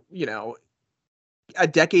 then a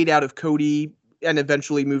decade out of Cody and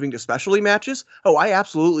eventually moving to specialty matches. Oh, I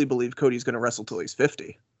absolutely believe Cody's going to wrestle till he's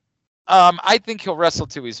 50. I think he'll wrestle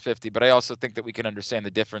till he's 50, but I also think that we can understand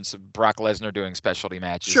the difference of Brock Lesnar doing specialty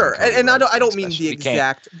matches. Sure, and I don't mean the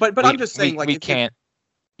exact, but I'm just saying, like, we can't.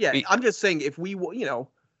 I'm just saying, if we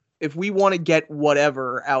want to get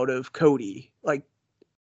whatever out of Cody, like,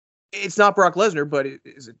 it's not Brock Lesnar, but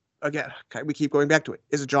is it, again, we keep going back to it.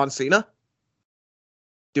 Is it John Cena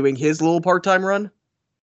doing his little part-time run?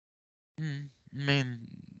 I mean,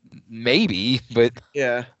 maybe, but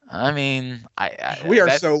yeah. I mean, we are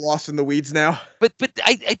so lost in the weeds now. But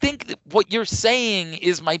I think that what you're saying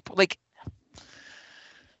is like,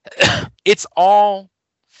 it's all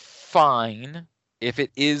fine if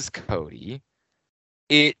it is Cody.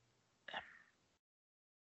 There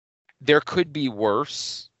could be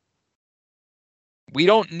worse. We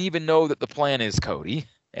don't even know that the plan is Cody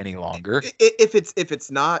any longer. If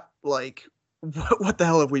it's not, like, what the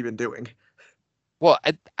hell have we been doing? Well,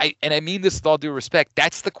 I mean this with all due respect.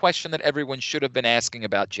 That's the question that everyone should have been asking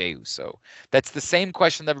about Jey Uso. That's the same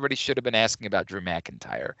question that everybody should have been asking about Drew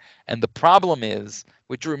McIntyre. And the problem is,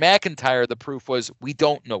 with Drew McIntyre, the proof was we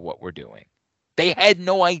don't know what we're doing. They had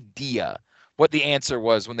no idea what the answer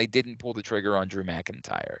was when they didn't pull the trigger on Drew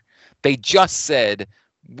McIntyre. They just said,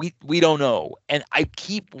 we don't know. And I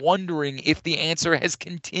keep wondering if the answer has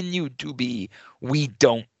continued to be, we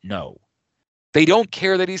don't know. They don't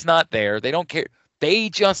care that he's not there. They don't care. They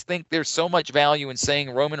just think there's so much value in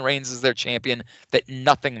saying Roman Reigns is their champion that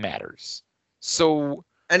nothing matters. So,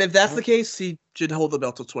 and if that's the case, he should hold the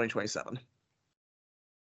belt till 2027.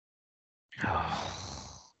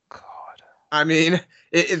 Oh, God. I mean,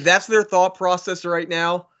 if that's their thought process right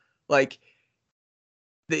now, Like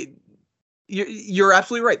you're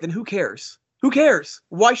absolutely right. Then who cares? Who cares?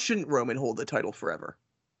 Why shouldn't Roman hold the title forever?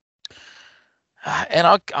 And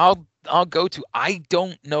I'll go to, I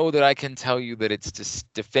don't know that I can tell you that it's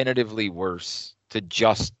just definitively worse to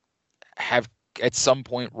just have at some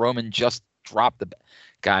point Roman just drop the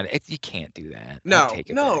God. You can't do that. I take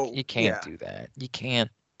it back. You can't do that. You can't.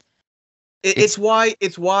 It's why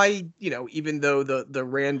even though the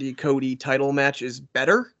Randy Cody title match is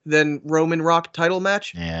better than Roman Rock title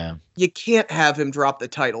match, you can't have him drop the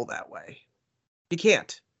title that way. You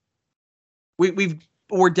can't.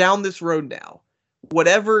 We're down this road now.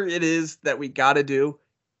 Whatever it is that we got to do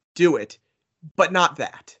it, but not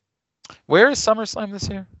that. Where is SummerSlam this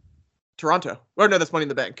year? Toronto. Oh no, that's Money in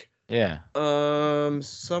the Bank. Yeah.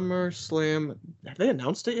 SummerSlam. Have they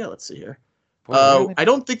announced it yet? Let's see here. I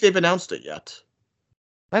don't think they've announced it yet.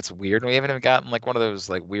 That's weird. We haven't even gotten like one of those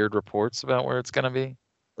like weird reports about where it's gonna be.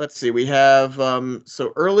 Let's see. We have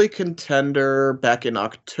so early contender back in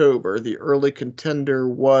October. The early contender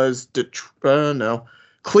was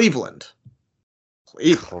Cleveland.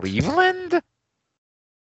 Cleveland?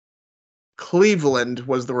 Cleveland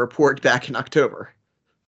was the report back in October.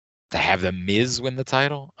 To have the Miz win the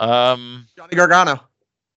title? Johnny Gargano.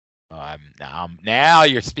 Now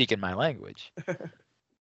you're speaking my language.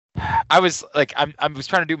 I was like, I was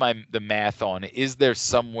trying to do the math on, is there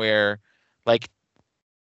somewhere like,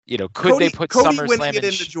 could they put Cody SummerSlam winning it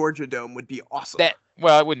in the Georgia Dome would be awesome.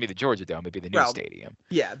 Well, it wouldn't be the Georgia Dome, it'd be the new stadium.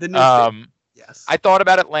 Yeah, the new stadium. Yes. I thought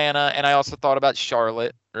about Atlanta, and I also thought about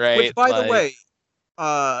Charlotte, right? Which, by the way,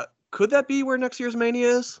 could that be where next year's Mania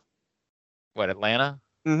is? What, Atlanta?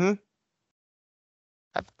 Mm-hmm.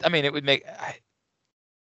 I mean, it would make.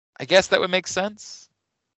 I guess that would make sense.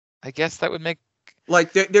 I guess that would make.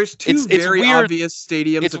 Like, there's two very obvious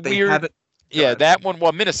stadiums that they haven't. Yeah, that one.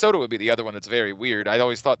 Well, Minnesota would be the other one that's very weird. I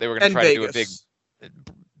always thought they were going to try to do a big.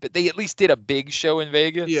 But they at least did a big show in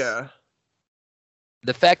Vegas. Yeah.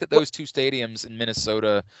 The fact that those two stadiums in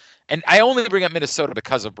Minnesota, and I only bring up Minnesota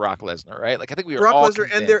because of Brock Lesnar, right? Like, I think we were all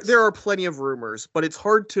convinced. And there are plenty of rumors, but it's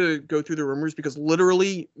hard to go through the rumors because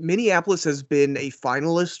literally Minneapolis has been a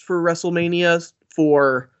finalist for WrestleMania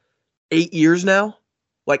for 8 years now.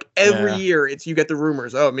 Like every year, you get the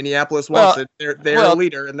rumors. Oh, Minneapolis wants it. They're a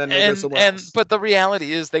leader, and then they go somewhere else. But the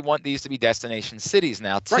reality is, they want these to be destination cities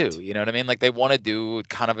now too. Right. You know what I mean? Like, they want to do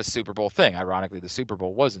kind of a Super Bowl thing. Ironically, the Super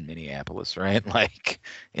Bowl was in Minneapolis, right? Like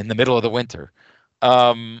in the middle of the winter.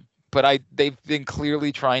 But they've been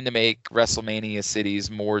clearly trying to make WrestleMania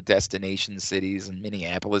cities more destination cities, and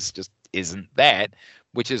Minneapolis just isn't that.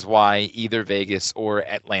 Which is why either Vegas or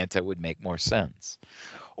Atlanta would make more sense.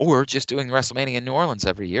 Or just doing WrestleMania in New Orleans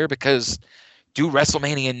every year, because do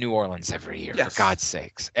WrestleMania in New Orleans every year, for God's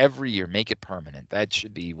sakes. Every year, make it permanent. That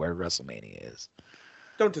should be where WrestleMania is.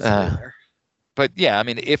 Don't disagree there. But yeah, I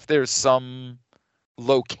mean, if there's some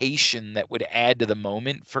location that would add to the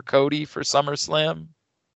moment for Cody for SummerSlam.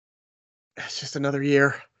 It's just another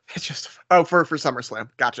year. It's just, for SummerSlam.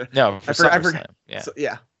 Gotcha. No, for SummerSlam. Yeah. So,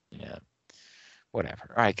 yeah. Yeah.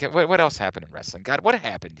 Whatever. All right. What else happened in wrestling? God, what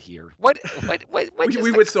happened here? What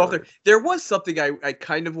we went so off there. There was something I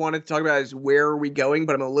kind of wanted to talk about, is where are we going,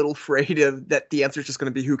 but I'm a little afraid that the answer is just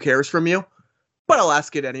going to be who cares from you. But I'll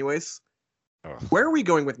ask it anyways. Where are we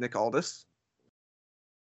going with Nick Aldis?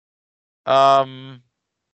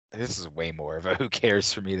 This is way more of a who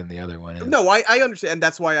cares for me than the other one is. No, I understand.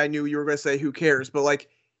 That's why I knew you were going to say who cares. But like,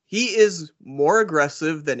 he is more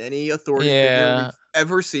aggressive than any authority figure we've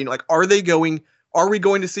ever seen. Like, are we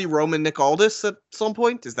going to see Roman Nick Aldis at some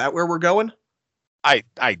point? Is that where we're going? I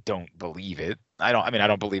don't believe it. I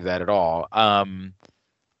don't believe that at all.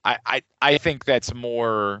 I think that's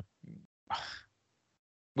more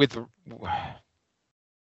with.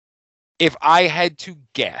 If I had to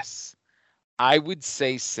guess, I would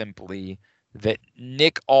say simply that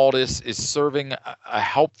Nick Aldis is serving a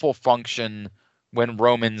helpful function when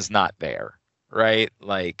Roman's not there, right?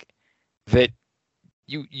 Like that.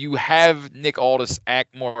 You have Nick Aldis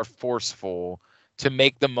act more forceful to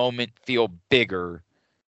make the moment feel bigger.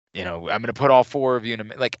 I'm going to put all four of you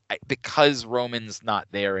in because Roman's not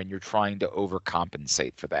there and you're trying to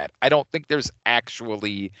overcompensate for that. I don't think there's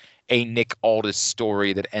actually a Nick Aldis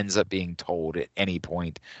story that ends up being told at any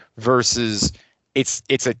point, versus it's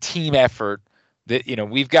a team effort that,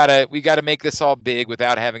 we've got to make this all big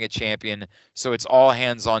without having a champion. So it's all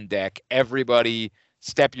hands on deck. Everybody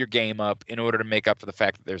step your game up in order to make up for the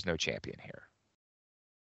fact that there's no champion here.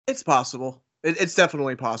 It's possible. It's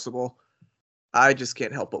definitely possible. I just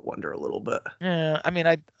can't help but wonder a little bit. Yeah, I mean,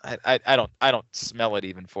 I don't smell it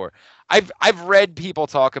even for. I've read people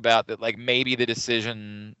talk about that, like maybe the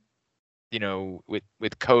decision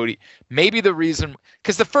with Cody. Maybe the reason,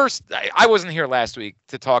 because I wasn't here last week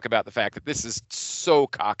to talk about the fact that this is so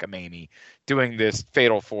cockamamie doing this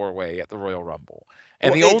fatal 4-way at the Royal Rumble.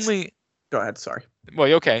 And Well, go ahead, sorry.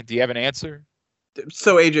 Well, okay. Do you have an answer?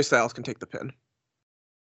 So AJ Styles can take the pin.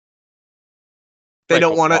 They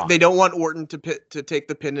don't want Orton to take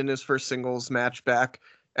the pin in his first singles match back,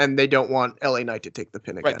 and they don't want LA Knight to take the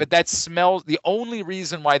pin again. Right, but the only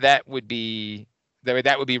reason why that would be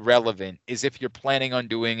relevant is if you're planning on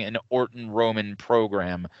doing an Orton Roman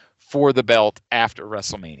program for the belt after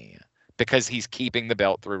WrestleMania, because he's keeping the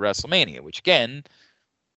belt through WrestleMania, which again,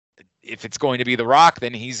 if it's going to be The Rock,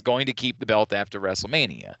 then he's going to keep the belt after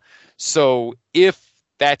WrestleMania. So if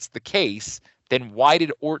that's the case, then why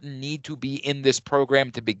did Orton need to be in this program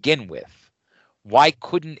to begin with? Why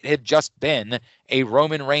couldn't it have just been a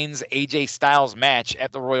Roman Reigns AJ Styles match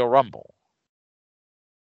at the Royal Rumble?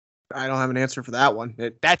 I don't have an answer for that one.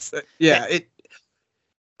 The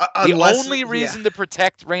only reason to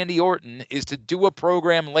protect Randy Orton is to do a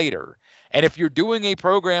program later. And if you're doing a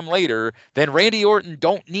program later, then Randy Orton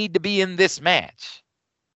don't need to be in this match.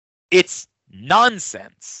 It's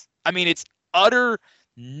nonsense. I mean, it's utter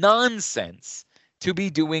nonsense to be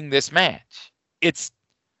doing this match. It's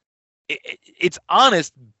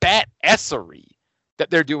honest bat-essery that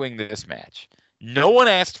they're doing this match. No one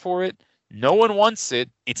asked for it. No one wants it.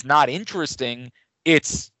 It's not interesting.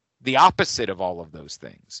 It's the opposite of all of those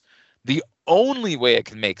things. The only way it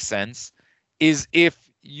can make sense is if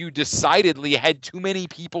you decidedly had too many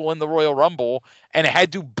people in the Royal Rumble and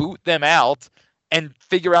had to boot them out and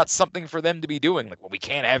figure out something for them to be doing. Like, well, we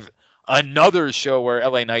can't have another show where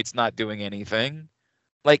LA Knight's not doing anything.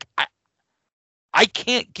 Like, I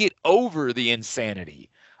can't get over the insanity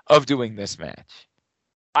of doing this match.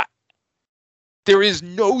 There is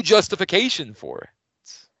no justification for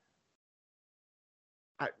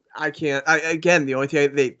it. I can't. Again, the only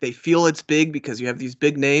thing they feel it's big because you have these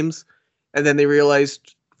big names, and then they realize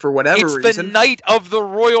for whatever reason it's the night of the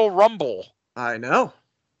Royal Rumble. I know.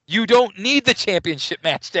 You don't need the championship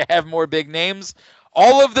match to have more big names.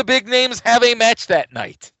 All of the big names have a match that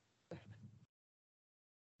night.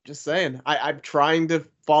 Just saying. I'm trying to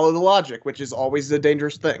follow the logic, which is always the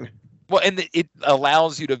dangerous thing. Well, and it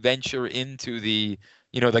allows you to venture into the,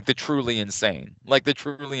 like the truly insane. Like the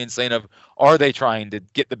truly insane of, are they trying to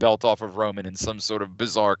get the belt off of Roman in some sort of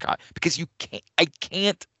bizarre because I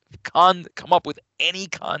can't come up with any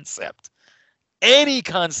concept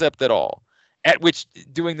at all at which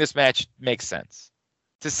doing this match makes sense.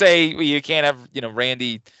 To say, well, you can't have,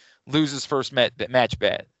 Randy lose his first match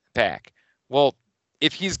back. Well,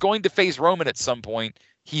 if he's going to face Roman at some point,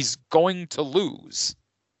 he's going to lose.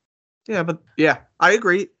 Yeah, I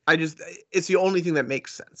agree. It's the only thing that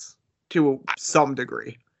makes sense to some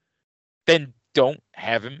degree. Then don't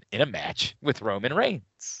have him in a match with Roman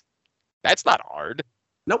Reigns. That's not hard.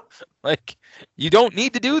 Nope. Like, you don't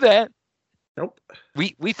need to do that. Nope.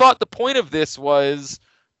 We thought the point of this was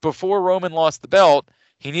before Roman lost the belt,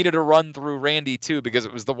 he needed to run through Randy too, because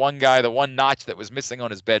it was the one notch that was missing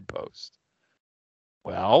on his bedpost.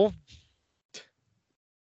 Well,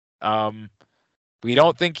 we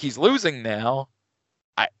don't think he's losing now.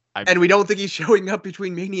 And we don't think he's showing up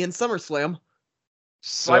between Mania and SummerSlam.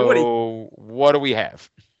 So why would he? What do we have?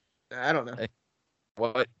 I don't know.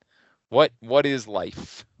 What is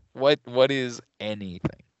life? What is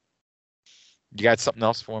anything? You got something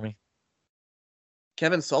else for me?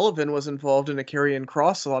 Kevin Sullivan was involved in a Karrion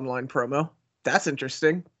Kross online promo. That's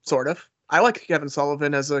interesting, sort of. I like Kevin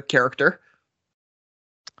Sullivan as a character.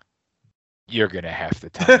 You're gonna have to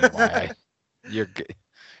tell me why. You're good.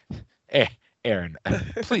 Aaron,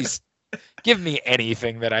 please give me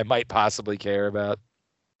anything that I might possibly care about.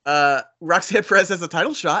 Roxanne Perez has a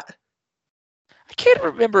title shot. I can't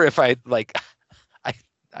remember if I like.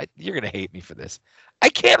 You're gonna hate me for this. I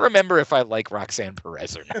can't remember if I like Roxanne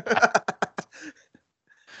Perez or not.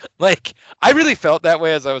 Like, I really felt that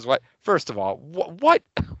way as I was. First of all, what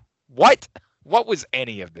was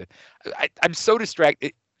any of this? I'm so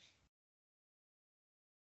distracted.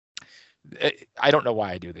 I don't know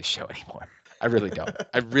why I do this show anymore. I really don't.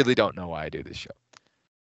 I really don't know why I do this show.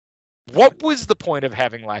 What was the point of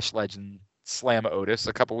having Lash Legend slam Otis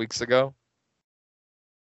a couple weeks ago?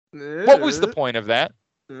 What was the point of that?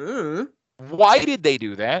 Why did they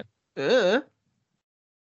do that?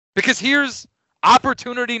 Because here's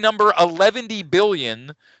opportunity number 11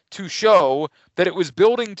 billion to show that it was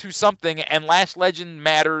building to something, and Lash Legend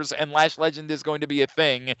matters, and Lash Legend is going to be a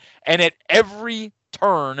thing. And at every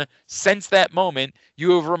turn since that moment,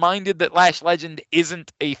 you have reminded that Lash Legend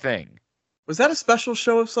isn't a thing. Was that a special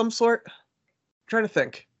show of some sort? I'm trying to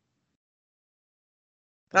think.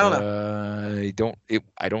 I don't know.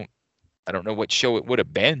 I don't know what show it would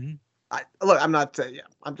have been. Look, I'm not saying,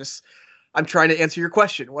 I'm trying to answer your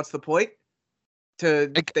question. What's the point?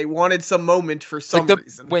 They wanted some moment for some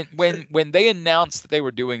reason. When they announced that they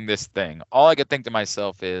were doing this thing, all I could think to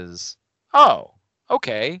myself is, oh,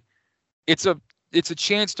 okay. It's a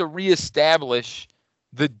chance to reestablish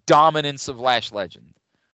the dominance of Lash Legend.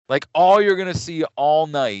 Like, all you're gonna see all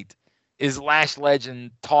night is Lash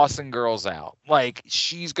Legend tossing girls out. Like,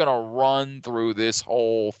 she's gonna run through this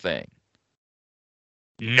whole thing.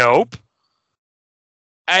 Nope.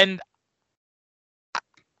 And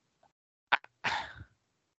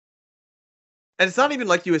it's not even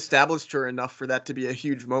like you established her enough for that to be a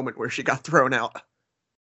huge moment where she got thrown out.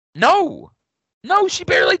 No, she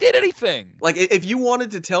barely did anything. Like, if you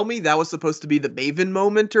wanted to tell me that was supposed to be the Maven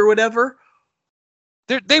moment or whatever,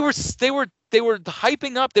 they were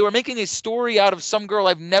hyping up. They were making a story out of some girl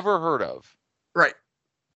I've never heard of. Right.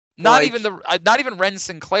 Not even Ren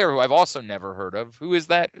Sinclair, who I've also never heard of. Who is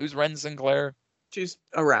that? Who's Ren Sinclair? She's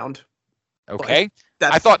around. Okay.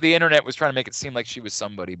 I thought the internet was trying to make it seem like she was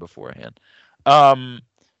somebody beforehand.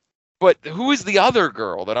 But who is the other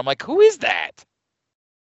girl that I'm like, who is that?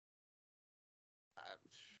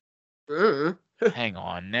 Hang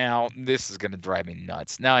on. Now this is gonna drive me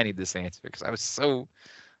nuts. Now I need this answer because I was so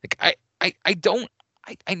like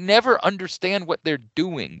I never understand what they're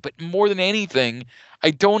doing, but more than anything,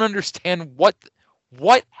 I don't understand what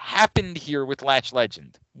happened here with Lash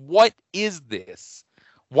Legend. What is this?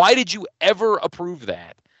 Why did you ever approve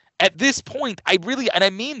that? At this point, I really, and I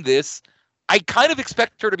mean this, I kind of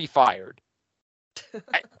expect her to be fired.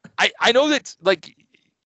 I know that's like,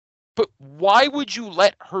 but why would you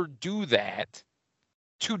let her do that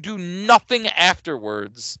to do nothing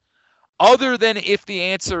afterwards other than if the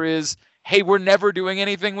answer is, hey, we're never doing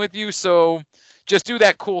anything with you, so just do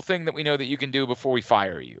that cool thing that we know that you can do before we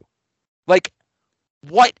fire you. Like,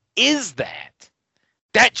 what is that?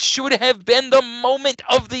 That should have been the moment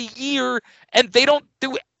of the year, and they don't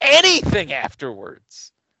do anything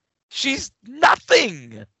afterwards. She's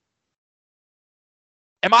nothing.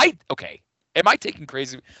 Am I taking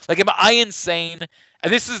crazy? Like, am I insane?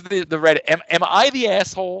 And this is the Reddit. Am I the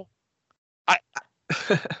asshole? I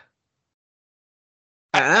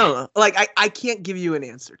don't know. Like, I can't give you an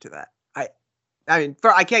answer to that.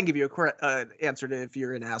 I can't give you a correct answer to if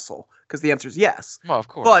you're an asshole, because the answer is yes. Well, of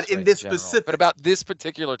course. But in this specific, but about this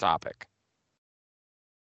particular topic,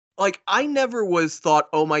 like, I never was thought,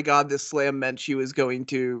 oh my god, this slam meant she was going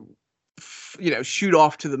to, shoot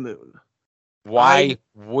off to the moon. Why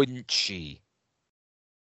wouldn't she?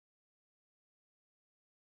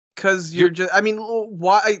 Because you're just,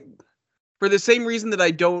 why? For the same reason that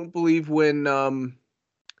I don't believe when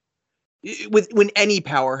any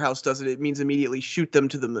powerhouse does it, it means immediately shoot them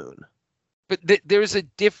to the moon. But there's a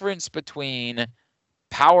difference between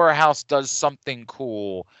powerhouse does something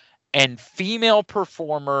cool and female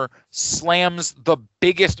performer slams the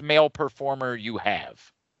biggest male performer you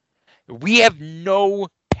have. We have no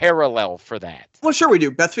parallel for that. Well, sure we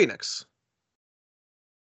do. Beth Phoenix.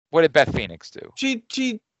 What did Beth Phoenix do? She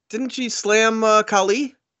didn't she slam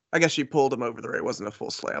Kali? I guess she pulled him over the ring. It wasn't a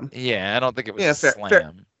full slam. Yeah, I don't think it was a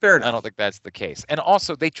slam. Fair enough. I don't think that's the case. And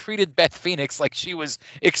also, they treated Beth Phoenix like she was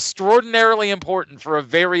extraordinarily important for a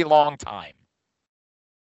very long time.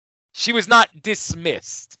 She was not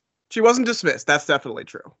dismissed. She wasn't dismissed. That's definitely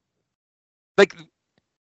true. Like,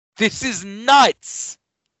 this is nuts.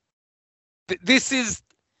 This is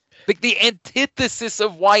like the antithesis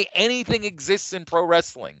of why anything exists in pro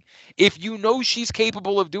wrestling. If you know she's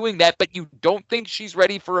capable of doing that, but you don't think she's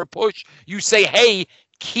ready for a push, you say, hey,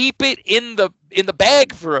 keep it in the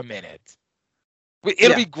bag for a minute.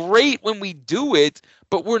 It'll be great when we do it,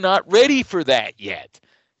 but we're not ready for that yet.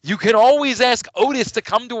 You can always ask Otis to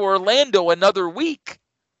come to Orlando another week.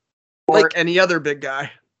 Or any other big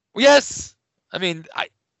guy. Yes. I mean,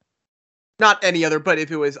 not any other, but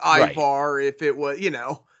if it was Ivar, if it was,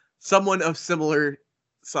 someone of similar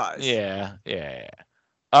size. Yeah.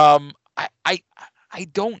 I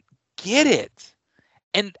don't get it.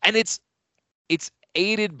 And it's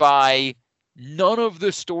aided by none of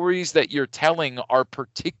the stories that you're telling are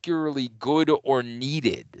particularly good or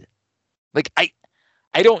needed. Like, I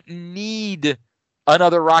don't need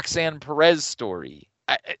another Roxanne Perez story.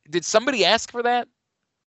 Did somebody ask for that?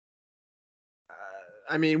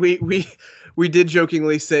 We did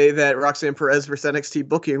jokingly say that Roxanne Perez versus NXT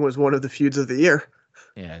booking was one of the feuds of the year.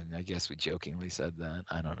 Yeah, I guess we jokingly said that.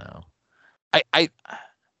 I don't know. I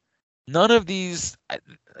none of these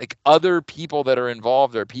like other people that are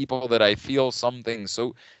involved are people that I feel something.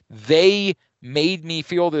 So they made me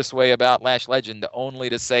feel this way about Lash Legend only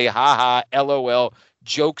to say, haha, LOL,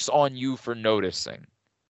 joke's on you for noticing.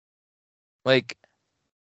 Like,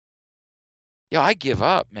 I give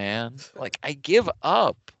up, man. Like, I give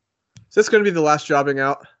up. Is this going to be the last jobbing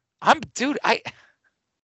out? But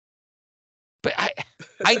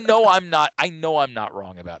I know I'm not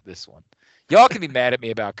wrong about this one. Y'all can be mad at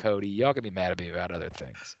me about Cody. Y'all can be mad at me about other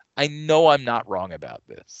things. I know I'm not wrong about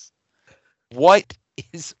this. What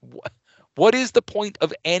is the point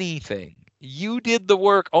of anything? You did the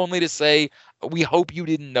work only to say, we hope you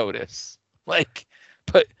didn't notice. Like,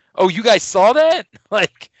 but, oh, you guys saw that?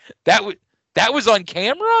 Like, that was on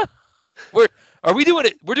camera? Are we doing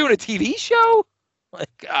it? We're doing a TV show?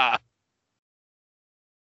 Like,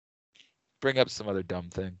 bring up some other dumb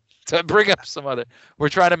thing. To bring up some other. We're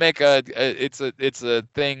trying to make it's a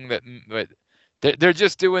thing that they're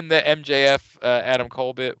just doing the MJF Adam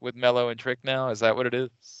Cole bit with Mello and Trick now. Is that what it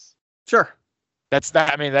is? Sure. That's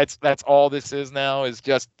all this is now, is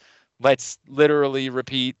just let's literally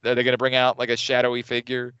repeat. They're going to bring out like a shadowy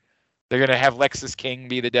figure. They're going to have Lexus King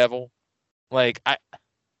be the devil. Like,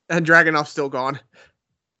 and Dragunov's still gone.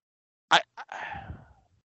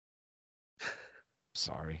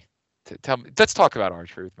 Sorry. Tell me. Let's talk about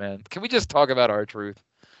R-Truth, man. Can we just talk about R-Truth?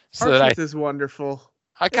 R-Truth is wonderful.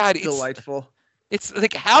 It's delightful. It's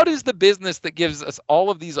like, how does the business that gives us all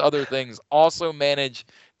of these other things also manage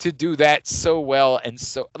to do that so well and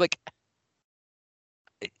so like?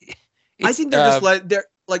 I think they're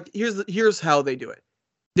here's how they do it.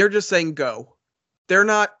 They're just saying go. They're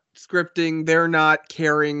not scripting. They're not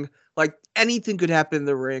caring. Like, anything could happen in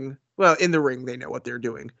the ring. Well, in the ring, they know what they're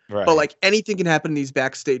doing. Right. But like, anything can happen in these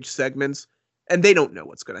backstage segments, and they don't know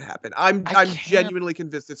what's going to happen. I'm genuinely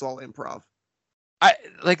convinced it's all improv.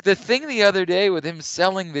 Like the thing the other day with him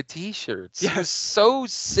selling the T-shirts. Yes. It was so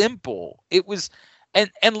simple. It was,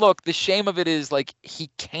 and look, the shame of it is, like, he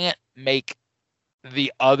can't make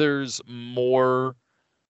the others more.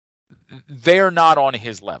 They're not on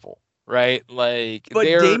his level, right? Like, but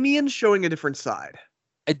Damien's showing a different side.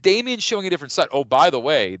 Damien's showing a different side. Oh, by the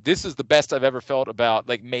way, this is the best I've ever felt about,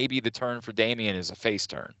 like, maybe the turn for Damien is a face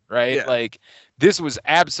turn, right? Yeah. Like, this was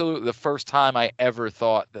absolutely the first time I ever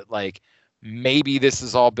thought that, like, maybe this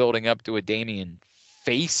is all building up to a Damien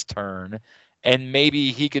face turn, and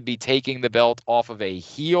maybe he could be taking the belt off of a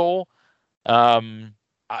heel. I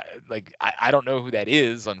don't know who that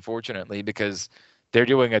is, unfortunately, because they're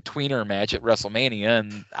doing a tweener match at WrestleMania,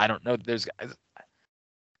 and I don't know.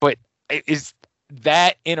 But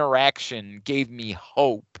that interaction gave me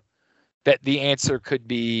hope that the answer could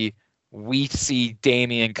be, we see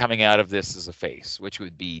Damien coming out of this as a face, which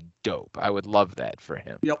would be dope. I would love that for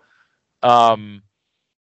him. Yep.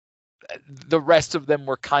 The rest of them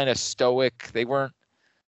were kind of stoic.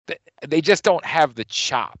 They just don't have the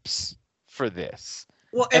chops for this.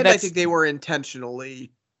 Well, and I think they were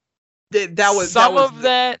intentionally.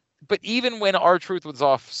 That. But even when R-Truth was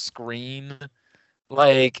off screen,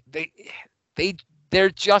 like, they're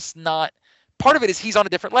just not. Part of it is he's on a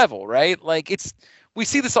different level, right? Like, we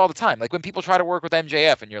see this all the time. Like, when people try to work with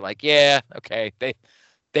MJF, and you're like, yeah, okay,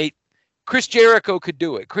 Chris Jericho could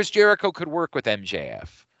do it. Chris Jericho could work with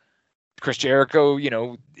MJF. Chris Jericho,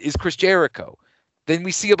 is Chris Jericho. Then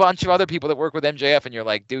we see a bunch of other people that work with MJF, and you're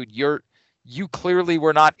like, dude, you clearly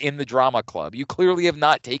were not in the drama club. You clearly have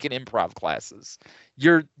not taken improv classes.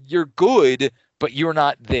 You're good, but you're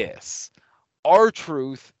not this.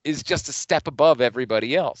 R-Truth is just a step above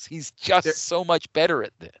everybody else. He's just so much better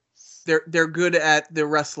at this. They're good at the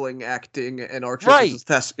wrestling acting, and R-Truth is a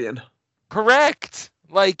thespian. Correct.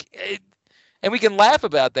 Like, and we can laugh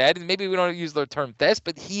about that, and maybe we don't use the term "thes,"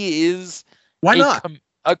 but he is. Why not?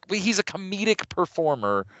 He's a comedic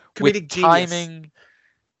performer with timing. Genius.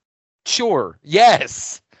 Sure,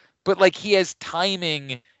 yes, but like, he has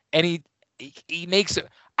timing, and he makes it.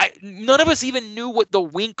 None of us even knew what the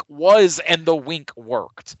wink was, and the wink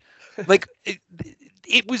worked. Like,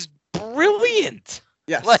 it was brilliant.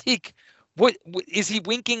 Yes. Like, what is he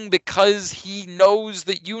winking because he knows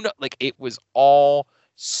that like, it was all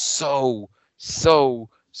so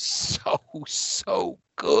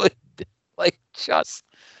good. Like, just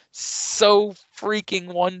so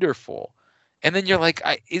freaking wonderful. And then you're like,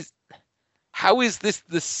 how is this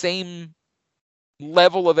the same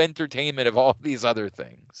level of entertainment of all these other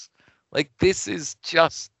things? Like, this is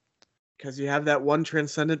just because you have that one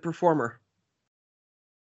transcendent performer.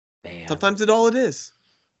 Man. Sometimes all it is.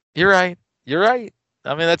 You're right.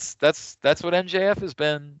 I mean, that's what MJF has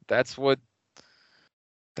been. That's what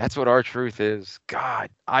R-Truth is. God,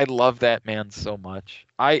 I love that man so much.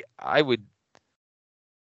 I would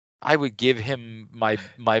give him my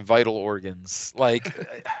vital organs.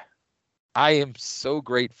 Like, I am so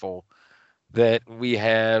grateful that we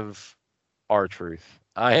have R-Truth.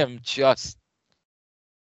 I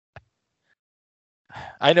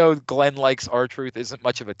know Glenn likes R-Truth isn't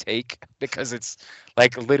much of a take because it's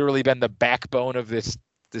like literally been the backbone of this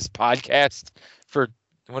podcast for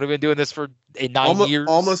what have we been doing this for 9 years?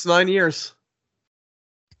 Almost 9 years.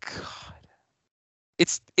 God.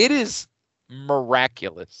 It is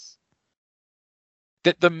miraculous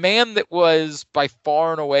that the man that was by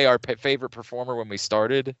far and away our favorite performer when we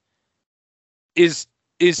started is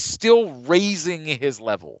still raising his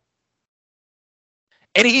level.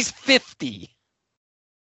 And he's 50.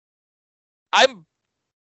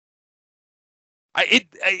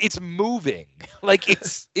 It's moving. Like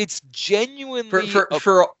it's genuinely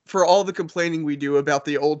for all the complaining we do about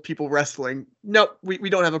the old people wrestling. No, we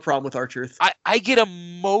don't have a problem with R-Truth. I get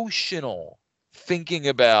emotional thinking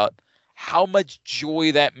about how much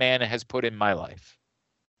joy that man has put in my life.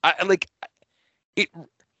 I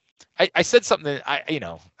said something.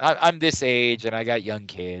 I'm this age and I got young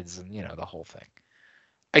kids and the whole thing.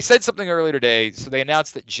 I said something earlier today. So they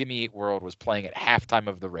announced that Jimmy Eat World was playing at halftime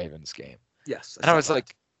of the Ravens game. Yes. And I was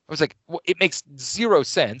like, well, it makes zero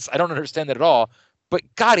sense. I don't understand that at all. But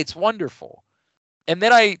God, it's wonderful. And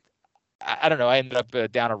then I don't know. I ended up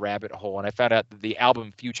down a rabbit hole, and I found out that the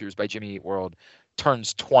album Futures by Jimmy Eat World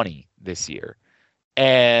turns 20 this year.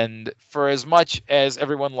 And for as much as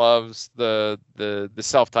everyone loves the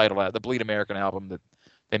self-titled, the Bleed American album that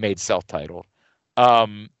they made self-titled,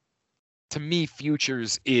 to me,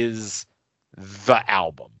 Futures is the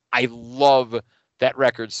album. I love that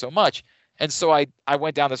record so much. And so I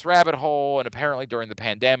went down this rabbit hole, and apparently during the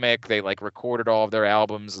pandemic, they recorded all of their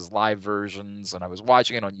albums as live versions, and I was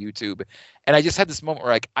watching it on YouTube. And I just had this moment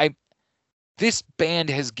where this band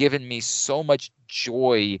has given me so much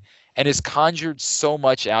joy and has conjured so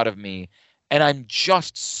much out of me. And I'm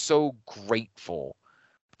just so grateful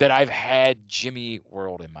that I've had Jimmy Eat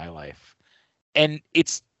World in my life. And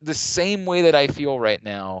it's the same way that I feel right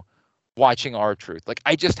now watching R-Truth.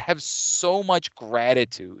 I just have so much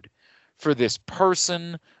gratitude for this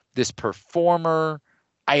person, this performer.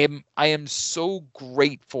 I am so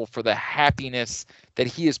grateful for the happiness that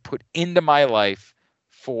he has put into my life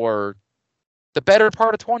for the better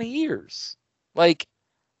part of 20 years.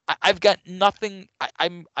 I've got nothing. I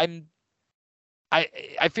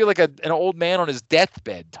feel like an old man on his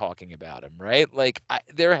deathbed talking about him, right?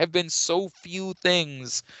 There have been so few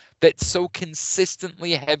things that so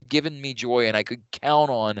consistently have given me joy and I could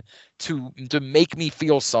count on to make me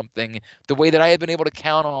feel something the way that I have been able to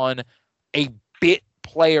count on a bit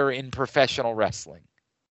player in professional wrestling.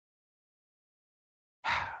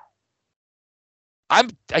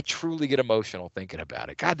 I truly get emotional thinking about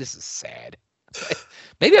it. God, this is sad.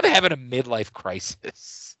 Maybe I'm having a midlife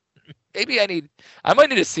crisis. Maybe I might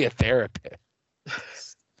need to see a therapist.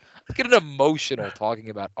 I'm getting emotional talking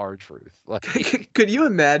about R-Truth. Could you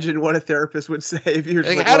imagine what a therapist would say if you were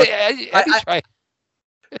just how do you try?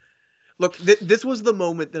 Look, this was the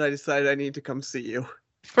moment that I decided I need to come see you.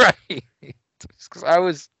 Right. Because I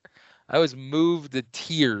was moved to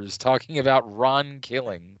tears talking about Ron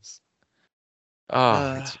Killings.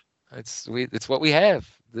 Oh, it's what we have.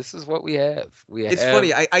 This is what we have. It's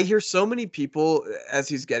funny. I hear so many people as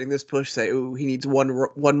he's getting this push say, "Oh, he needs one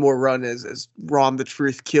more run as Ron the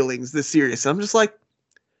Truth Killings this series." And I'm just like,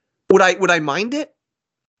 would I mind it?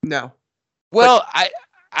 No. Well,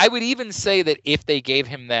 I would even say that if they gave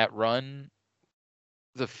him that run,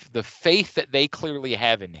 the faith that they clearly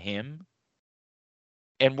have in him,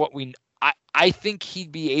 and I think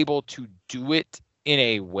he'd be able to do it in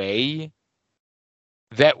a way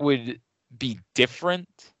that would be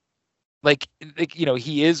different.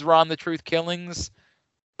 He is Ron the Truth Killings,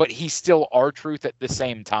 but he's still R-Truth at the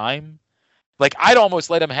same time. I'd almost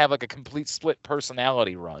let him have a complete split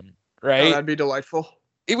personality run, right? Oh, that'd be delightful.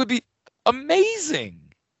 It would be amazing.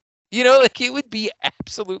 It would be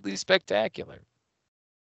absolutely spectacular.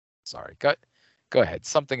 Sorry, go ahead.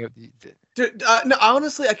 Something. No,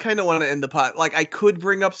 honestly, I kind of want to end the pot. I could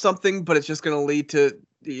bring up something, but it's just going to lead to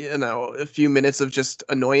a few minutes of just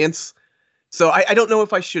annoyance. So I don't know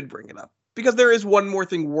if I should bring it up because there is one more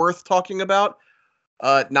thing worth talking about.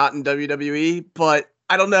 Not in WWE, but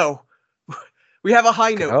I don't know. We have a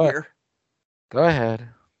high note here. Go ahead.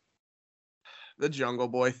 The Jungle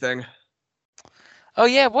Boy thing. Oh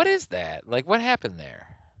yeah, what is that? What happened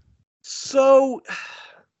there? So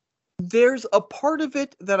there's a part of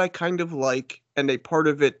it that I kind of like, and a part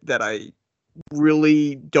of it that I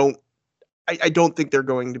really don't. I don't think they're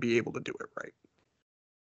going to be able to do it right.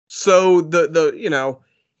 So the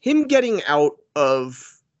him getting out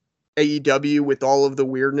of AEW with all of the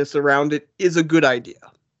weirdness around it is a good idea.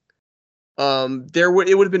 It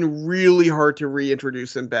would have been really hard to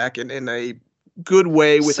reintroduce him back in a good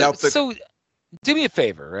way without So do me a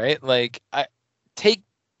favor, right? Like,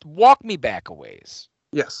 walk me back a ways.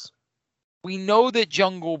 Yes. We know that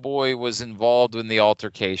Jungle Boy was involved in the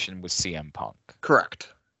altercation with CM Punk. Correct.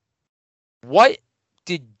 What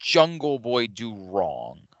did Jungle Boy do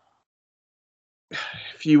wrong?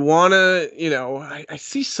 If you want to, I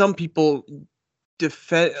see some people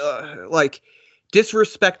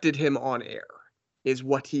disrespected him on air is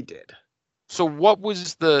what he did. So what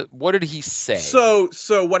did he say?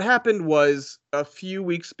 So what happened was a few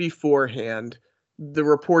weeks beforehand, the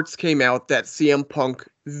reports came out that CM Punk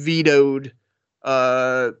vetoed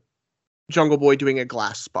Jungle Boy doing a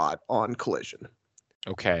glass spot on Collision.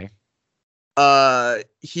 Okay.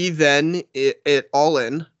 He then All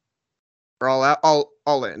In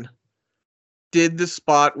did the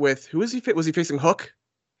spot with who was he? Was he facing Hook?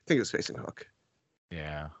 I think he was facing Hook.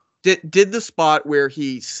 Yeah. Did the spot where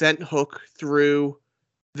he sent Hook through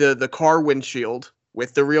the car windshield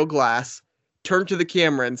with the real glass, turned to the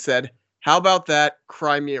camera and said, "How about that?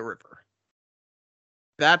 Cry me a river."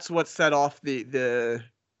 That's what set off the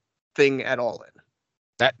thing at All In.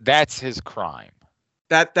 That's his crime.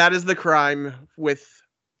 That is the crime with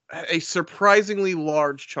a surprisingly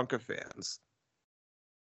large chunk of fans.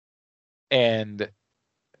 And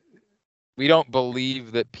we don't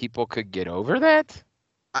believe that people could get over that?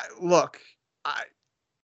 I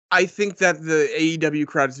think that the AEW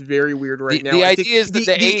crowd is very weird right now. The idea is that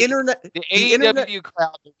the internet, the AEW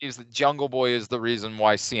crowd believes that Jungle Boy is the reason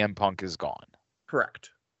why CM Punk is gone.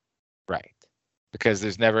 Correct. Right. Because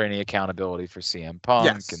there's never any accountability for CM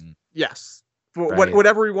Punk. Yes. Right.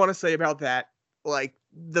 Whatever we want to say about that, like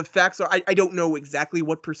the facts are, I don't know exactly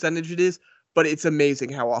what percentage it is, but it's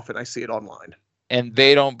amazing how often I see it online. And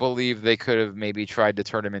they don't believe they could have maybe tried to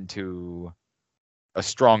turn him into a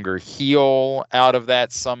stronger heel out of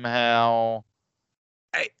that somehow.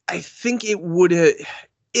 I think it would have,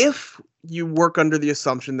 if you work under the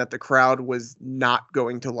assumption that the crowd was not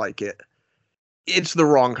going to like it, it's the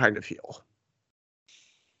wrong kind of heel.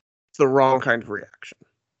 It's the wrong kind of reaction.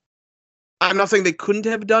 I'm not saying they couldn't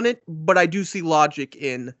have done it, but I do see logic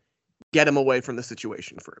in get him away from the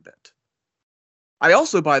situation for a bit. I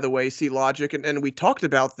also, by the way, see logic, and we talked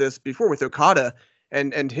about this before with Okada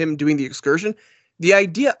and him doing the excursion. The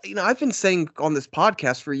idea, I've been saying on this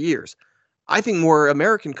podcast for years, I think more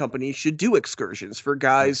American companies should do excursions for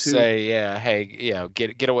guys who say, yeah, hey,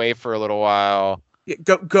 get away for a little while.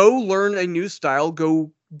 Go learn a new style,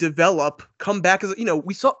 go develop, come back as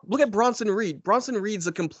look at Bronson Reed. Bronson Reed's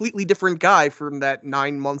a completely different guy from that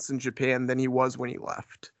 9 months in Japan than he was when he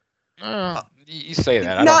left. You say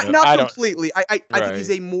that. Not completely. I right. think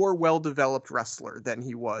he's a more well-developed wrestler than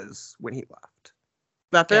he was when he left. Is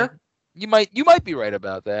that fair? Yeah. You might be right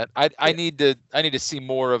about that. I need to see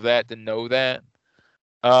more of that to know that.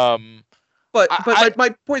 But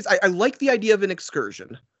my point is I like the idea of an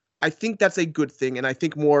excursion. I think that's a good thing, and I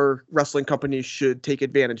think more wrestling companies should take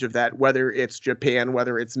advantage of that, whether it's Japan,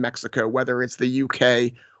 whether it's Mexico, whether it's the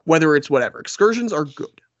UK, whether it's whatever. Excursions are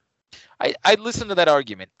good. I listen to that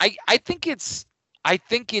argument. I think it's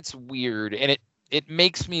weird, and it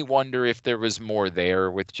makes me wonder if there was more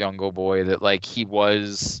there with Jungle Boy, that like he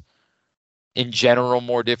was in general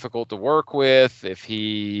more difficult to work with, if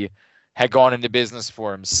he had gone into business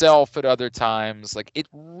for himself at other times. Like, it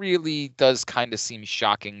really does kind of seem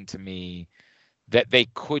shocking to me that they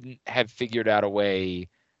couldn't have figured out a way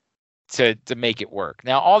to make it work.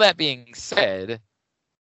 Now, all that being said,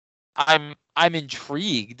 I'm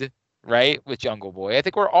intrigued, right, with Jungle Boy. I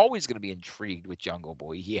think we're always going to be intrigued with Jungle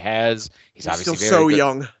Boy. He's obviously still so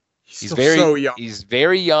young. He's so young. He's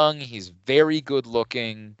very young. He's very good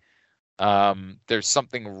looking. There's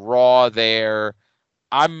something raw there.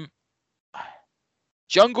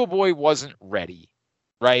 Jungle Boy wasn't ready,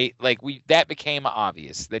 right? Like that became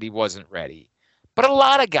obvious that he wasn't ready. But a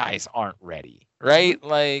lot of guys aren't ready, right?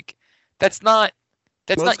 Like most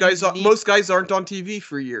guys aren't on TV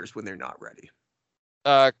for years when they're not ready.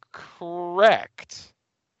 Correct.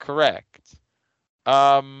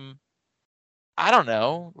 I don't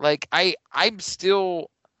know. Like I'm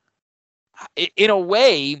still, in a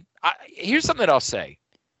way, here's something that I'll say.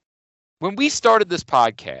 When we started this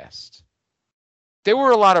podcast, there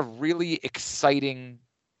were a lot of really exciting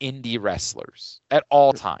indie wrestlers at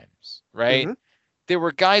all times, right? Mm-hmm. There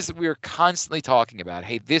were guys that we were constantly talking about.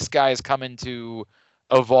 Hey, this guy is coming to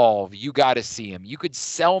Evolve. You got to see him. You could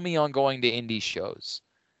sell me on going to indie shows.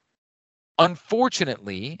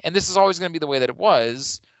 Unfortunately, and this is always going to be the way that it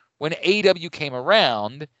was, when AEW came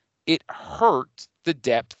around, it hurt the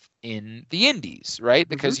depth in the indies, right?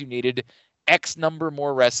 Because you needed X number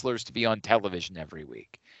more wrestlers to be on television every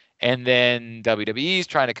week. And then WWE's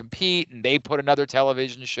trying to compete, and they put another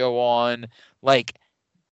television show on. Like,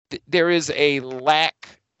 there is a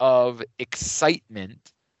lack of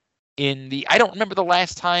excitement in the. I don't remember the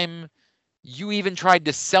last time you even tried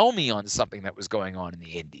to sell me on something that was going on in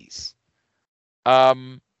the indies.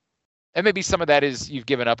 And maybe some of that is you've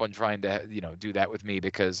given up on trying to, do that with me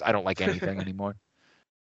because I don't like anything anymore.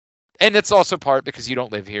 And it's also part because you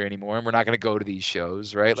don't live here anymore, and we're not going to go to these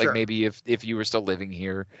shows, right? Sure. Like maybe if you were still living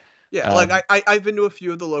here. Yeah, like I've been to a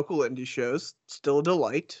few of the local indie shows. Still a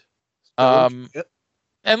delight. Still enjoy it.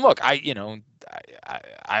 And look, I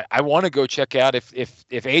want to go check out if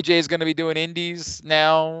AJ is going to be doing indies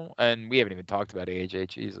now, and we haven't even talked about AJ.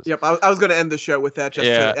 Jesus. Yep, I was going to end the show with that just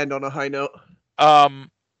to end on a high note.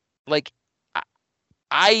 Like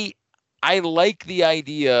I like the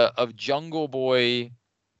idea of Jungle Boy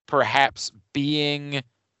perhaps being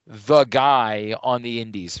the guy on the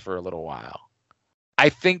indies for a little while. I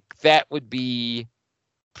think that would be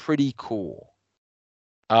pretty cool.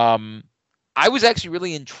 I was actually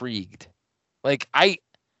really intrigued. Like I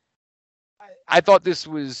thought this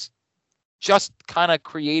was just kind of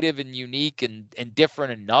creative and unique and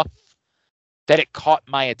different enough that it caught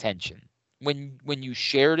my attention. When you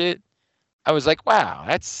shared it, I was like, wow,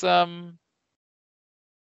 that's I'm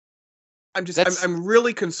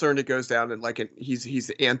really concerned it goes down and like he's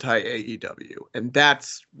anti AEW, and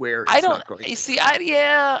that's where it's I don't not going to see.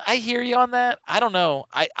 I hear you on that. I don't know.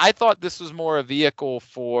 I thought this was more a vehicle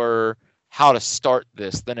for how to start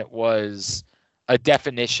this than it was a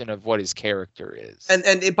definition of what his character is.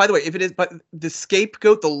 And by the way, if it is, but the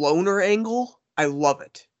scapegoat, the loner angle, I love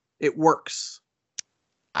it. It works.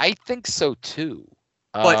 I think so too.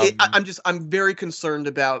 But I'm very concerned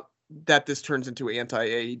about that this turns into anti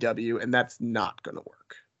AEW, and that's not going to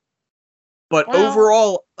work. But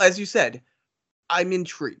overall, as you said, I'm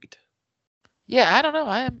intrigued. Yeah, I don't know.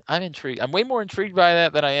 I'm intrigued. I'm way more intrigued by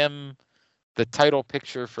that than I am the title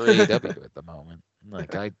picture for AEW at the moment.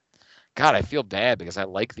 Like I feel bad because I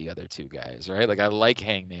like the other two guys, right? Like I like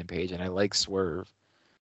Hangman Page and I like Swerve,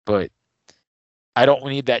 but I don't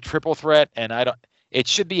need that triple threat, and it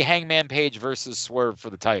should be Hangman Page versus Swerve for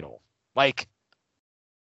the title. Like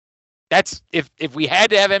that's if we had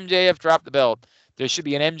to have MJF drop the belt, there should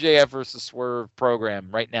be an MJF versus Swerve program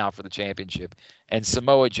right now for the championship, and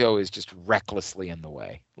Samoa Joe is just recklessly in the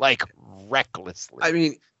way. Like recklessly. I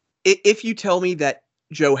mean, if you tell me that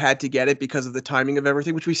Joe had to get it because of the timing of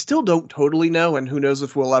everything, which we still don't totally know, and who knows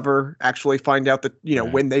if we'll ever actually find out that,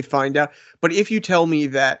 when they find out. But if you tell me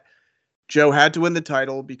that Joe had to win the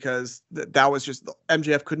title because that was just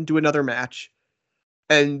MJF couldn't do another match,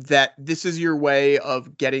 and that this is your way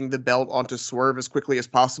of getting the belt onto Swerve as quickly as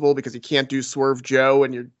possible because you can't do Swerve Joe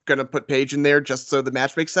and you're going to put Page in there just so the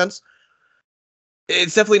match makes sense.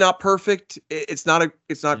 It's definitely not perfect. It's not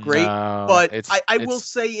great, but I will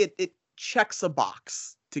say it checks a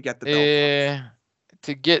box to get the belt. Yeah,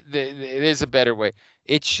 it is a better way.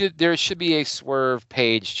 There should be a Swerve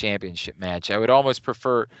Page championship match. I would almost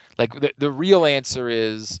prefer, like the real answer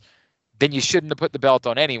is, then you shouldn't have put the belt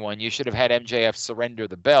on anyone. You should have had MJF surrender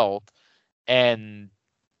the belt and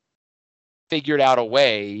figured out a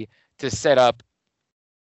way to set up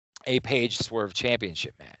a Page Swerve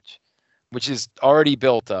championship match, which is already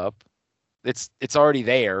built up. It's already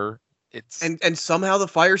there. And somehow the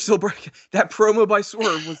fire still break. That promo by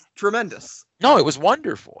Swerve was tremendous. No, it was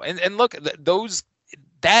wonderful. And look,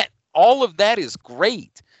 all of that is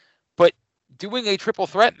great. But doing a triple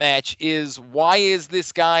threat match is, why is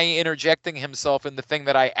this guy interjecting himself in the thing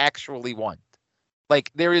that I actually want?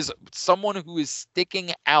 Like, there is someone who is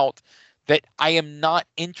sticking out that I am not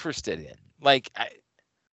interested in. Like,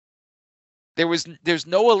 there's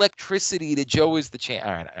no electricity to Joe is the champ.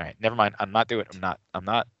 All right, never mind. I'm not.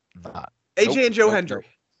 AJ and Joe Hendry. Nope.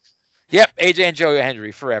 Yep, AJ and Joe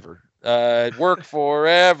Hendry forever. Work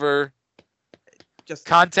forever. Just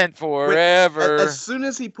content forever. As soon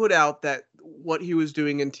as he put out that what he was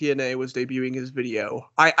doing in TNA was debuting his video,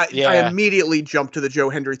 I immediately jumped to the Joe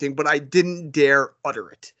Hendry thing, but I didn't dare utter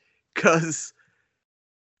it because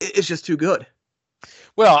it's just too good.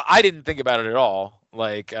 Well, I didn't think about it at all.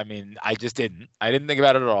 Like, I mean, I just didn't. I didn't think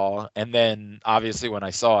about it at all. And then, obviously, when I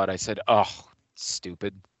saw it, I said, "Oh,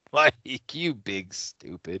 stupid! Like, you big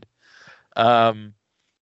stupid."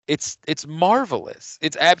 It's marvelous.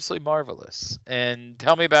 It's absolutely marvelous. And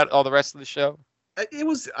tell me about all the rest of the show. It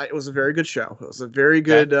was a very good show. It was a very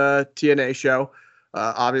good TNA show.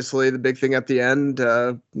 Obviously, the big thing at the end,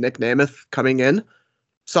 Nick Namath coming in,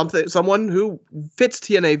 someone who fits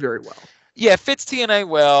TNA very well. Yeah, fits TNA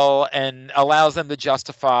well and allows them to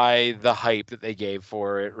justify the hype that they gave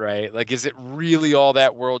for it, right? Like, is it really all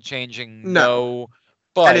that world changing? No.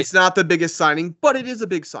 No, And but it's not the biggest signing, but it is a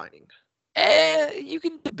big signing. you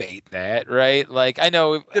can debate that, right? Like, I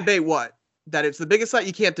know Debate what? That it's the biggest signing?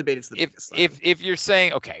 You can't debate it's the biggest signing. if you're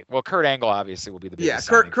saying, okay, well, Kurt Angle obviously will be the Yeah, biggest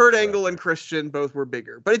signing Kurt forever. Angle and Christian both were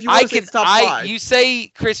bigger. But if you want to say it's top five, you say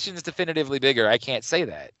Christian's definitively bigger. I can't say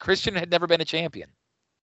that. Christian had never been a champion.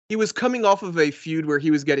 he was coming off of a feud where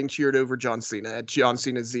he was getting cheered over John Cena at John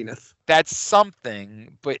Cena's Zenith. That's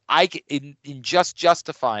something, but in just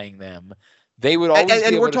justifying them, they would always and be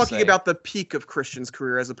able we're to talking say, about the peak of Christian's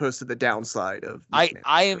career as opposed to the downside of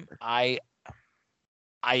McMahon's career.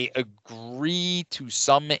 I agree to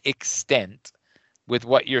some extent with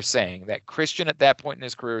what you're saying, that Christian at that point in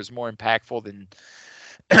his career is more impactful than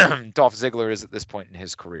Dolph Ziggler is at this point in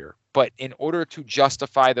his career. But in order to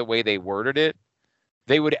justify the way they worded it,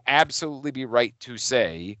 they would absolutely be right to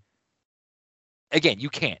say, again, you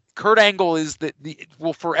can't. Kurt Angle is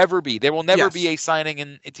will forever be. There will never be a signing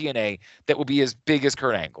in TNA that will be as big as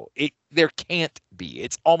Kurt Angle. There can't be.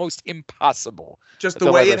 It's almost impossible. Just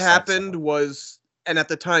the way it happened was, and at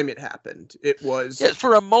the time it happened, it was. Yeah,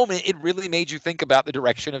 for a moment, it really made you think about the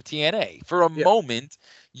direction of TNA. For a moment,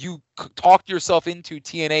 you talked yourself into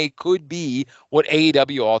TNA could be what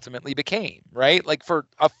AEW ultimately became, right? Like, for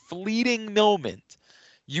a fleeting moment,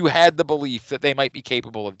 you had the belief that they might be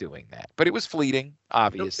capable of doing that. But it was fleeting,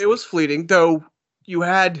 obviously. It was fleeting, though you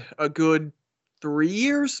had a good 3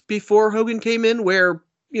 years before Hogan came in where,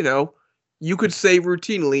 you could say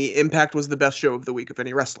routinely Impact was the best show of the week of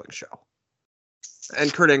any wrestling show.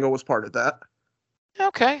 And Kurt Angle was part of that.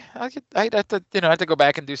 Okay, I'd have to, I have to go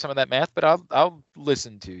back and do some of that math, but I'll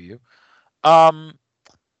listen to you. I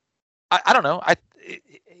don't know.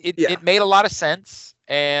 It made a lot of sense,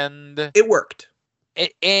 and it worked.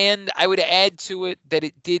 And I would add to it that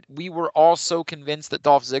it did. We were all so convinced that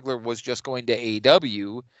Dolph Ziggler was just going to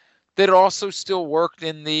AEW that it also still worked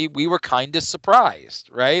we were kind of surprised,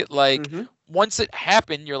 right? Like, once it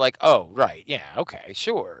happened, you're like, oh, right. Yeah. Okay,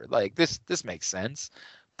 sure. Like, this makes sense.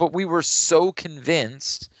 But we were so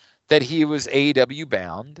convinced that he was AEW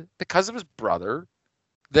bound because of his brother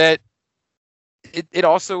that it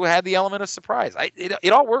also had the element of surprise.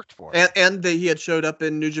 It all worked for him. And he had showed up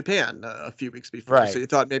in New Japan a few weeks before. Right. So you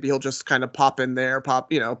thought maybe he'll just kind of pop in there,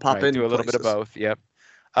 pop in. Do a little bit of both. Yep.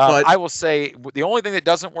 But I will say the only thing that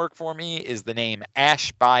doesn't work for me is the name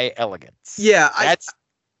Ash by Elegance. Yeah.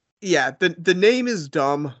 The name is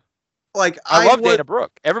dumb. Like, I love Dana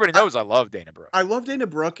Brooke. Everybody knows I love Dana Brooke. I love Dana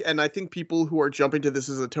Brooke, and I think people who are jumping to this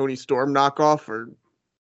as a Tony Storm knockoff are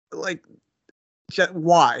like,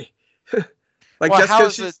 why? Like, well, how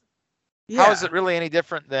is it really any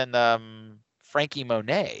different than Frankie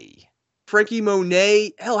Monet? Frankie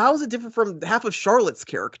Monet, hell, how is it different from half of Charlotte's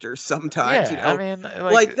characters sometimes? Yeah, I mean,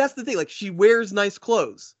 like that's the thing. Like, she wears nice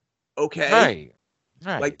clothes. Okay.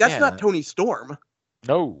 Right. Like, that's not Tony Storm.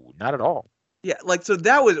 No, not at all. Yeah, like, so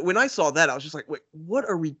that was, when I saw that, I was just like, wait, what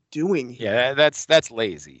are we doing here? Yeah, that's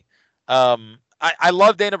lazy. I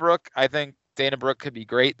love Dana Brooke. I think Dana Brooke could be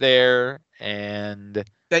great there. And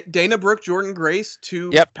Dana Brooke, Jordan Grace,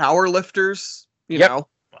 two power lifters, you know.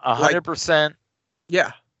 100%.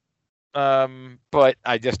 Yeah. But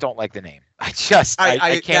I just don't like the name. I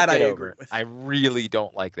can't get over it. With. I really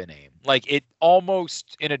don't like the name. Like, it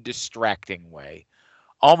almost in a distracting way,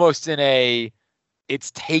 almost in a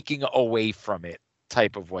it's taking away from it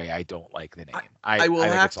type of way. I don't like the name. I will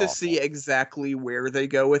have to see exactly where they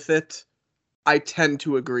go with it. I tend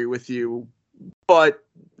to agree with you, but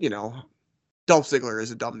Dolph Ziggler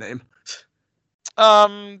is a dumb name.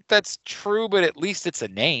 That's true, but at least it's a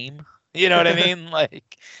name. You know what I mean?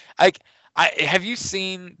 Like, have you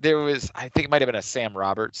seen, I think it might have been a Sam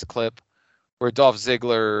Roberts clip where Dolph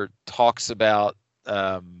Ziggler talks about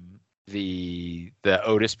the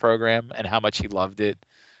Otis program and how much he loved it.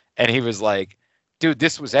 And he was like, dude,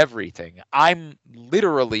 this was everything. I'm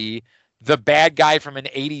literally the bad guy from an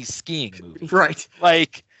 80s skiing movie. Right.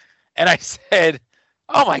 Like, and I said,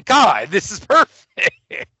 oh my God, this is perfect.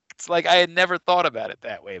 It's like, I had never thought about it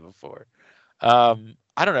that way before.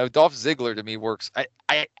 I don't know. Dolph Ziggler to me works.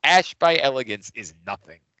 Ash by Elegance is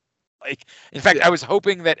nothing. Like, in fact, I was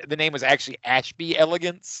hoping that the name was actually Ashby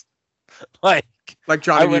Elegance. Like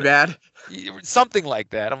Johnny B. Bad? Something like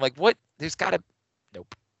that. I'm like, what? There's got to...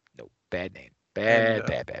 Nope. Bad name. Bad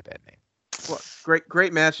name. Well,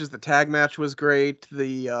 great matches. The tag match was great.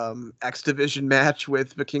 The X Division match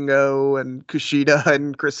with Vikingo and Kushida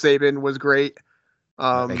and Chris Sabin was great.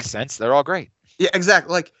 That makes sense. They're all great. Yeah,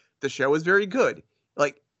 exactly. Like, the show was very good.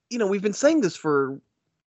 Like, we've been saying this for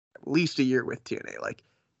at least a year with TNA. Like,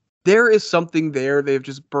 there is something there. They've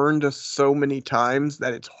just burned us so many times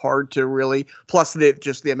that it's hard to really. Plus,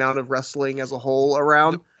 just the amount of wrestling as a whole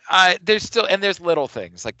around. There's little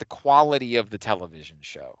things like the quality of the television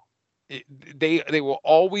show. They will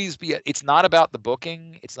always be. It's not about the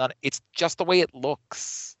booking. It's just the way it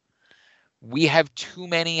looks. We have too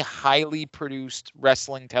many highly produced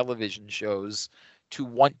wrestling television shows to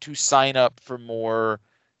want to sign up for more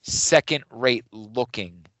second-rate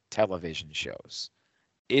looking television shows.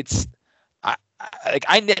 I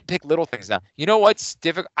nitpick little things now. You know what's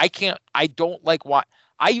difficult? I don't like what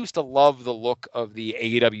I used to love the look of the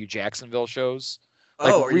AEW Jacksonville shows.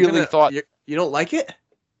 Like, you don't like it?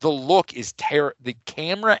 The look is the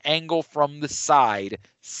camera angle from the side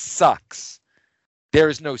sucks. There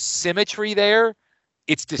is no symmetry there.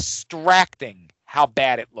 It's distracting how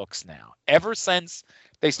bad it looks now. Ever since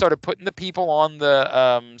they started putting the people on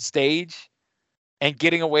the stage and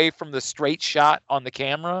getting away from the straight shot on the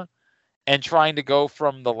camera and trying to go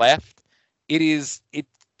from the left, it's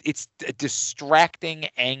a distracting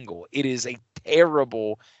angle. It is a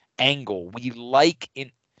terrible angle.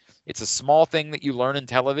 It's a small thing that you learn in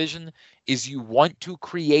television is you want to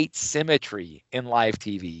create symmetry in live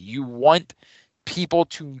TV. You want people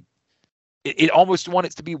to almost want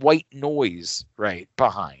it to be white noise right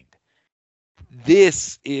behind.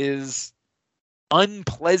 This is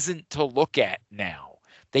unpleasant to look at now.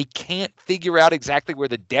 They can't figure out exactly where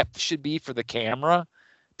the depth should be for the camera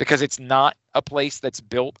because it's not a place that's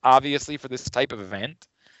built, obviously, for this type of event.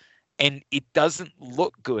 And it doesn't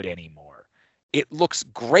look good anymore. It looks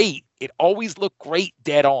great. It always looked great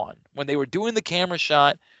dead on. When they were doing the camera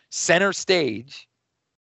shot center stage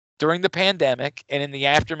during the pandemic and in the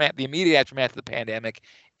immediate aftermath of the pandemic,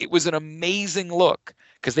 it was an amazing look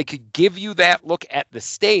because they could give you that look at the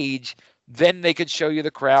stage. Then they could show you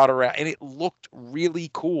the crowd around, and it looked really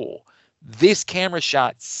cool. This camera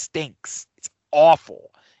shot stinks. It's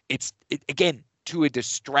awful. Again, to a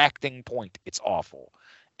distracting point, it's awful.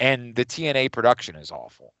 And the TNA production is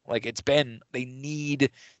awful. Like, they need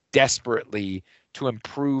desperately to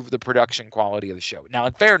improve the production quality of the show. Now,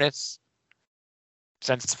 in fairness,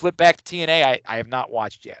 since it's flipped back to TNA, I have not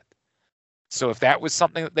watched yet. So if that was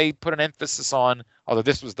something that they put an emphasis on, although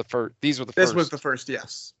this was the first. This was the first,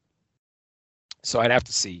 yes. So I'd have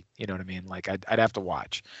to see, you know what I mean? Like, I'd have to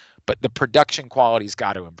watch. But the production quality's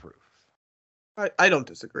got to improve. I don't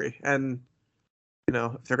disagree. And,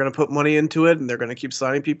 if they're going to put money into it and they're going to keep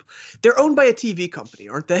signing people, they're owned by a TV company,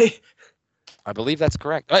 aren't they? I believe that's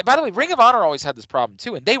correct. By the way, Ring of Honor always had this problem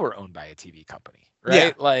too, and they were owned by a TV company,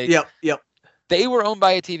 right? Yep. They were owned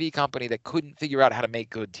by a TV company that couldn't figure out how to make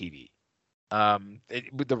good TV.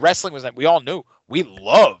 The wrestling was that we all knew. We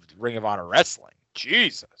loved Ring of Honor wrestling.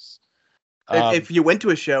 Jesus. If you went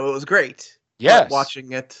to a show, it was great. Yes.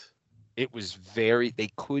 Watching it. It was they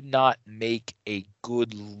could not make a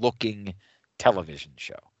good looking television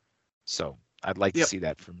show. So I'd like to see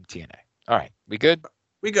that from TNA. All right. We good?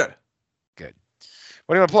 We good. Good.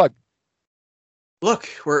 What do you want to plug? Look,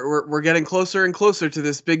 we're getting closer and closer to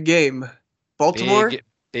this big game. Baltimore.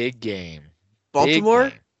 Big game.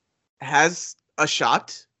 Baltimore has a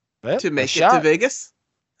shot to make it to Vegas.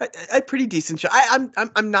 A pretty decent shot.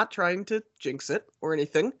 I'm not trying to jinx it or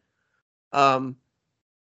anything.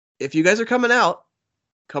 If you guys are coming out,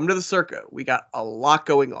 come to the Circa. We got a lot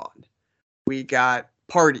going on. We got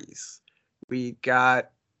parties. We got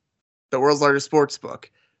the world's largest sports book.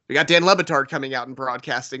 We got Dan Le Batard coming out and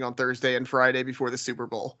broadcasting on Thursday and Friday before the Super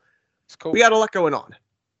Bowl. It's cool. We got a lot going on.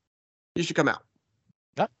 You should come out.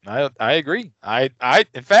 No, I agree.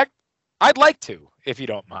 In fact, I'd like to, if you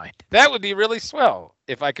don't mind. That would be really swell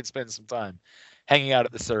if I could spend some time hanging out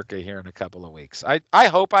at the Circa here in a couple of weeks. I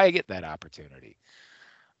hope I get that opportunity.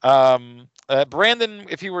 Brandon,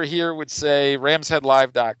 if he were here, would say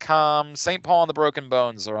ramsheadlive.com. St. Paul and the Broken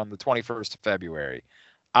Bones are on the 21st of February.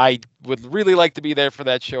 I would really like to be there for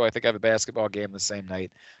that show. I think I have a basketball game the same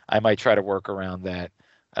night. I might try to work around that.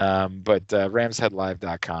 But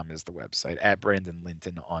ramsheadlive.com is the website, at Brandon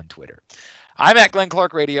Linton on Twitter. I'm at Glenn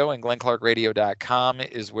Clark Radio, and glennclarkradio.com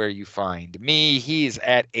is where you find me. He's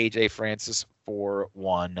at AJ Francis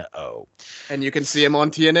 410. And you can see him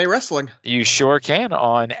on TNA Wrestling. You sure can,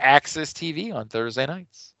 on Access TV on Thursday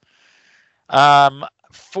nights.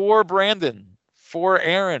 For Brandon, for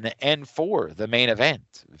Aaron, and for the main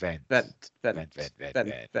event.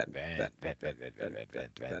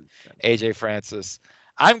 AJ Francis.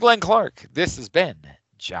 I'm Glenn Clark. This has been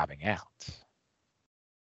Jobbing Out.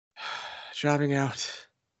 Jobbing Out.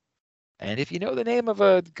 And if you know the name of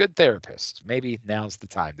a good therapist, maybe now's the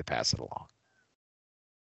time to pass it along.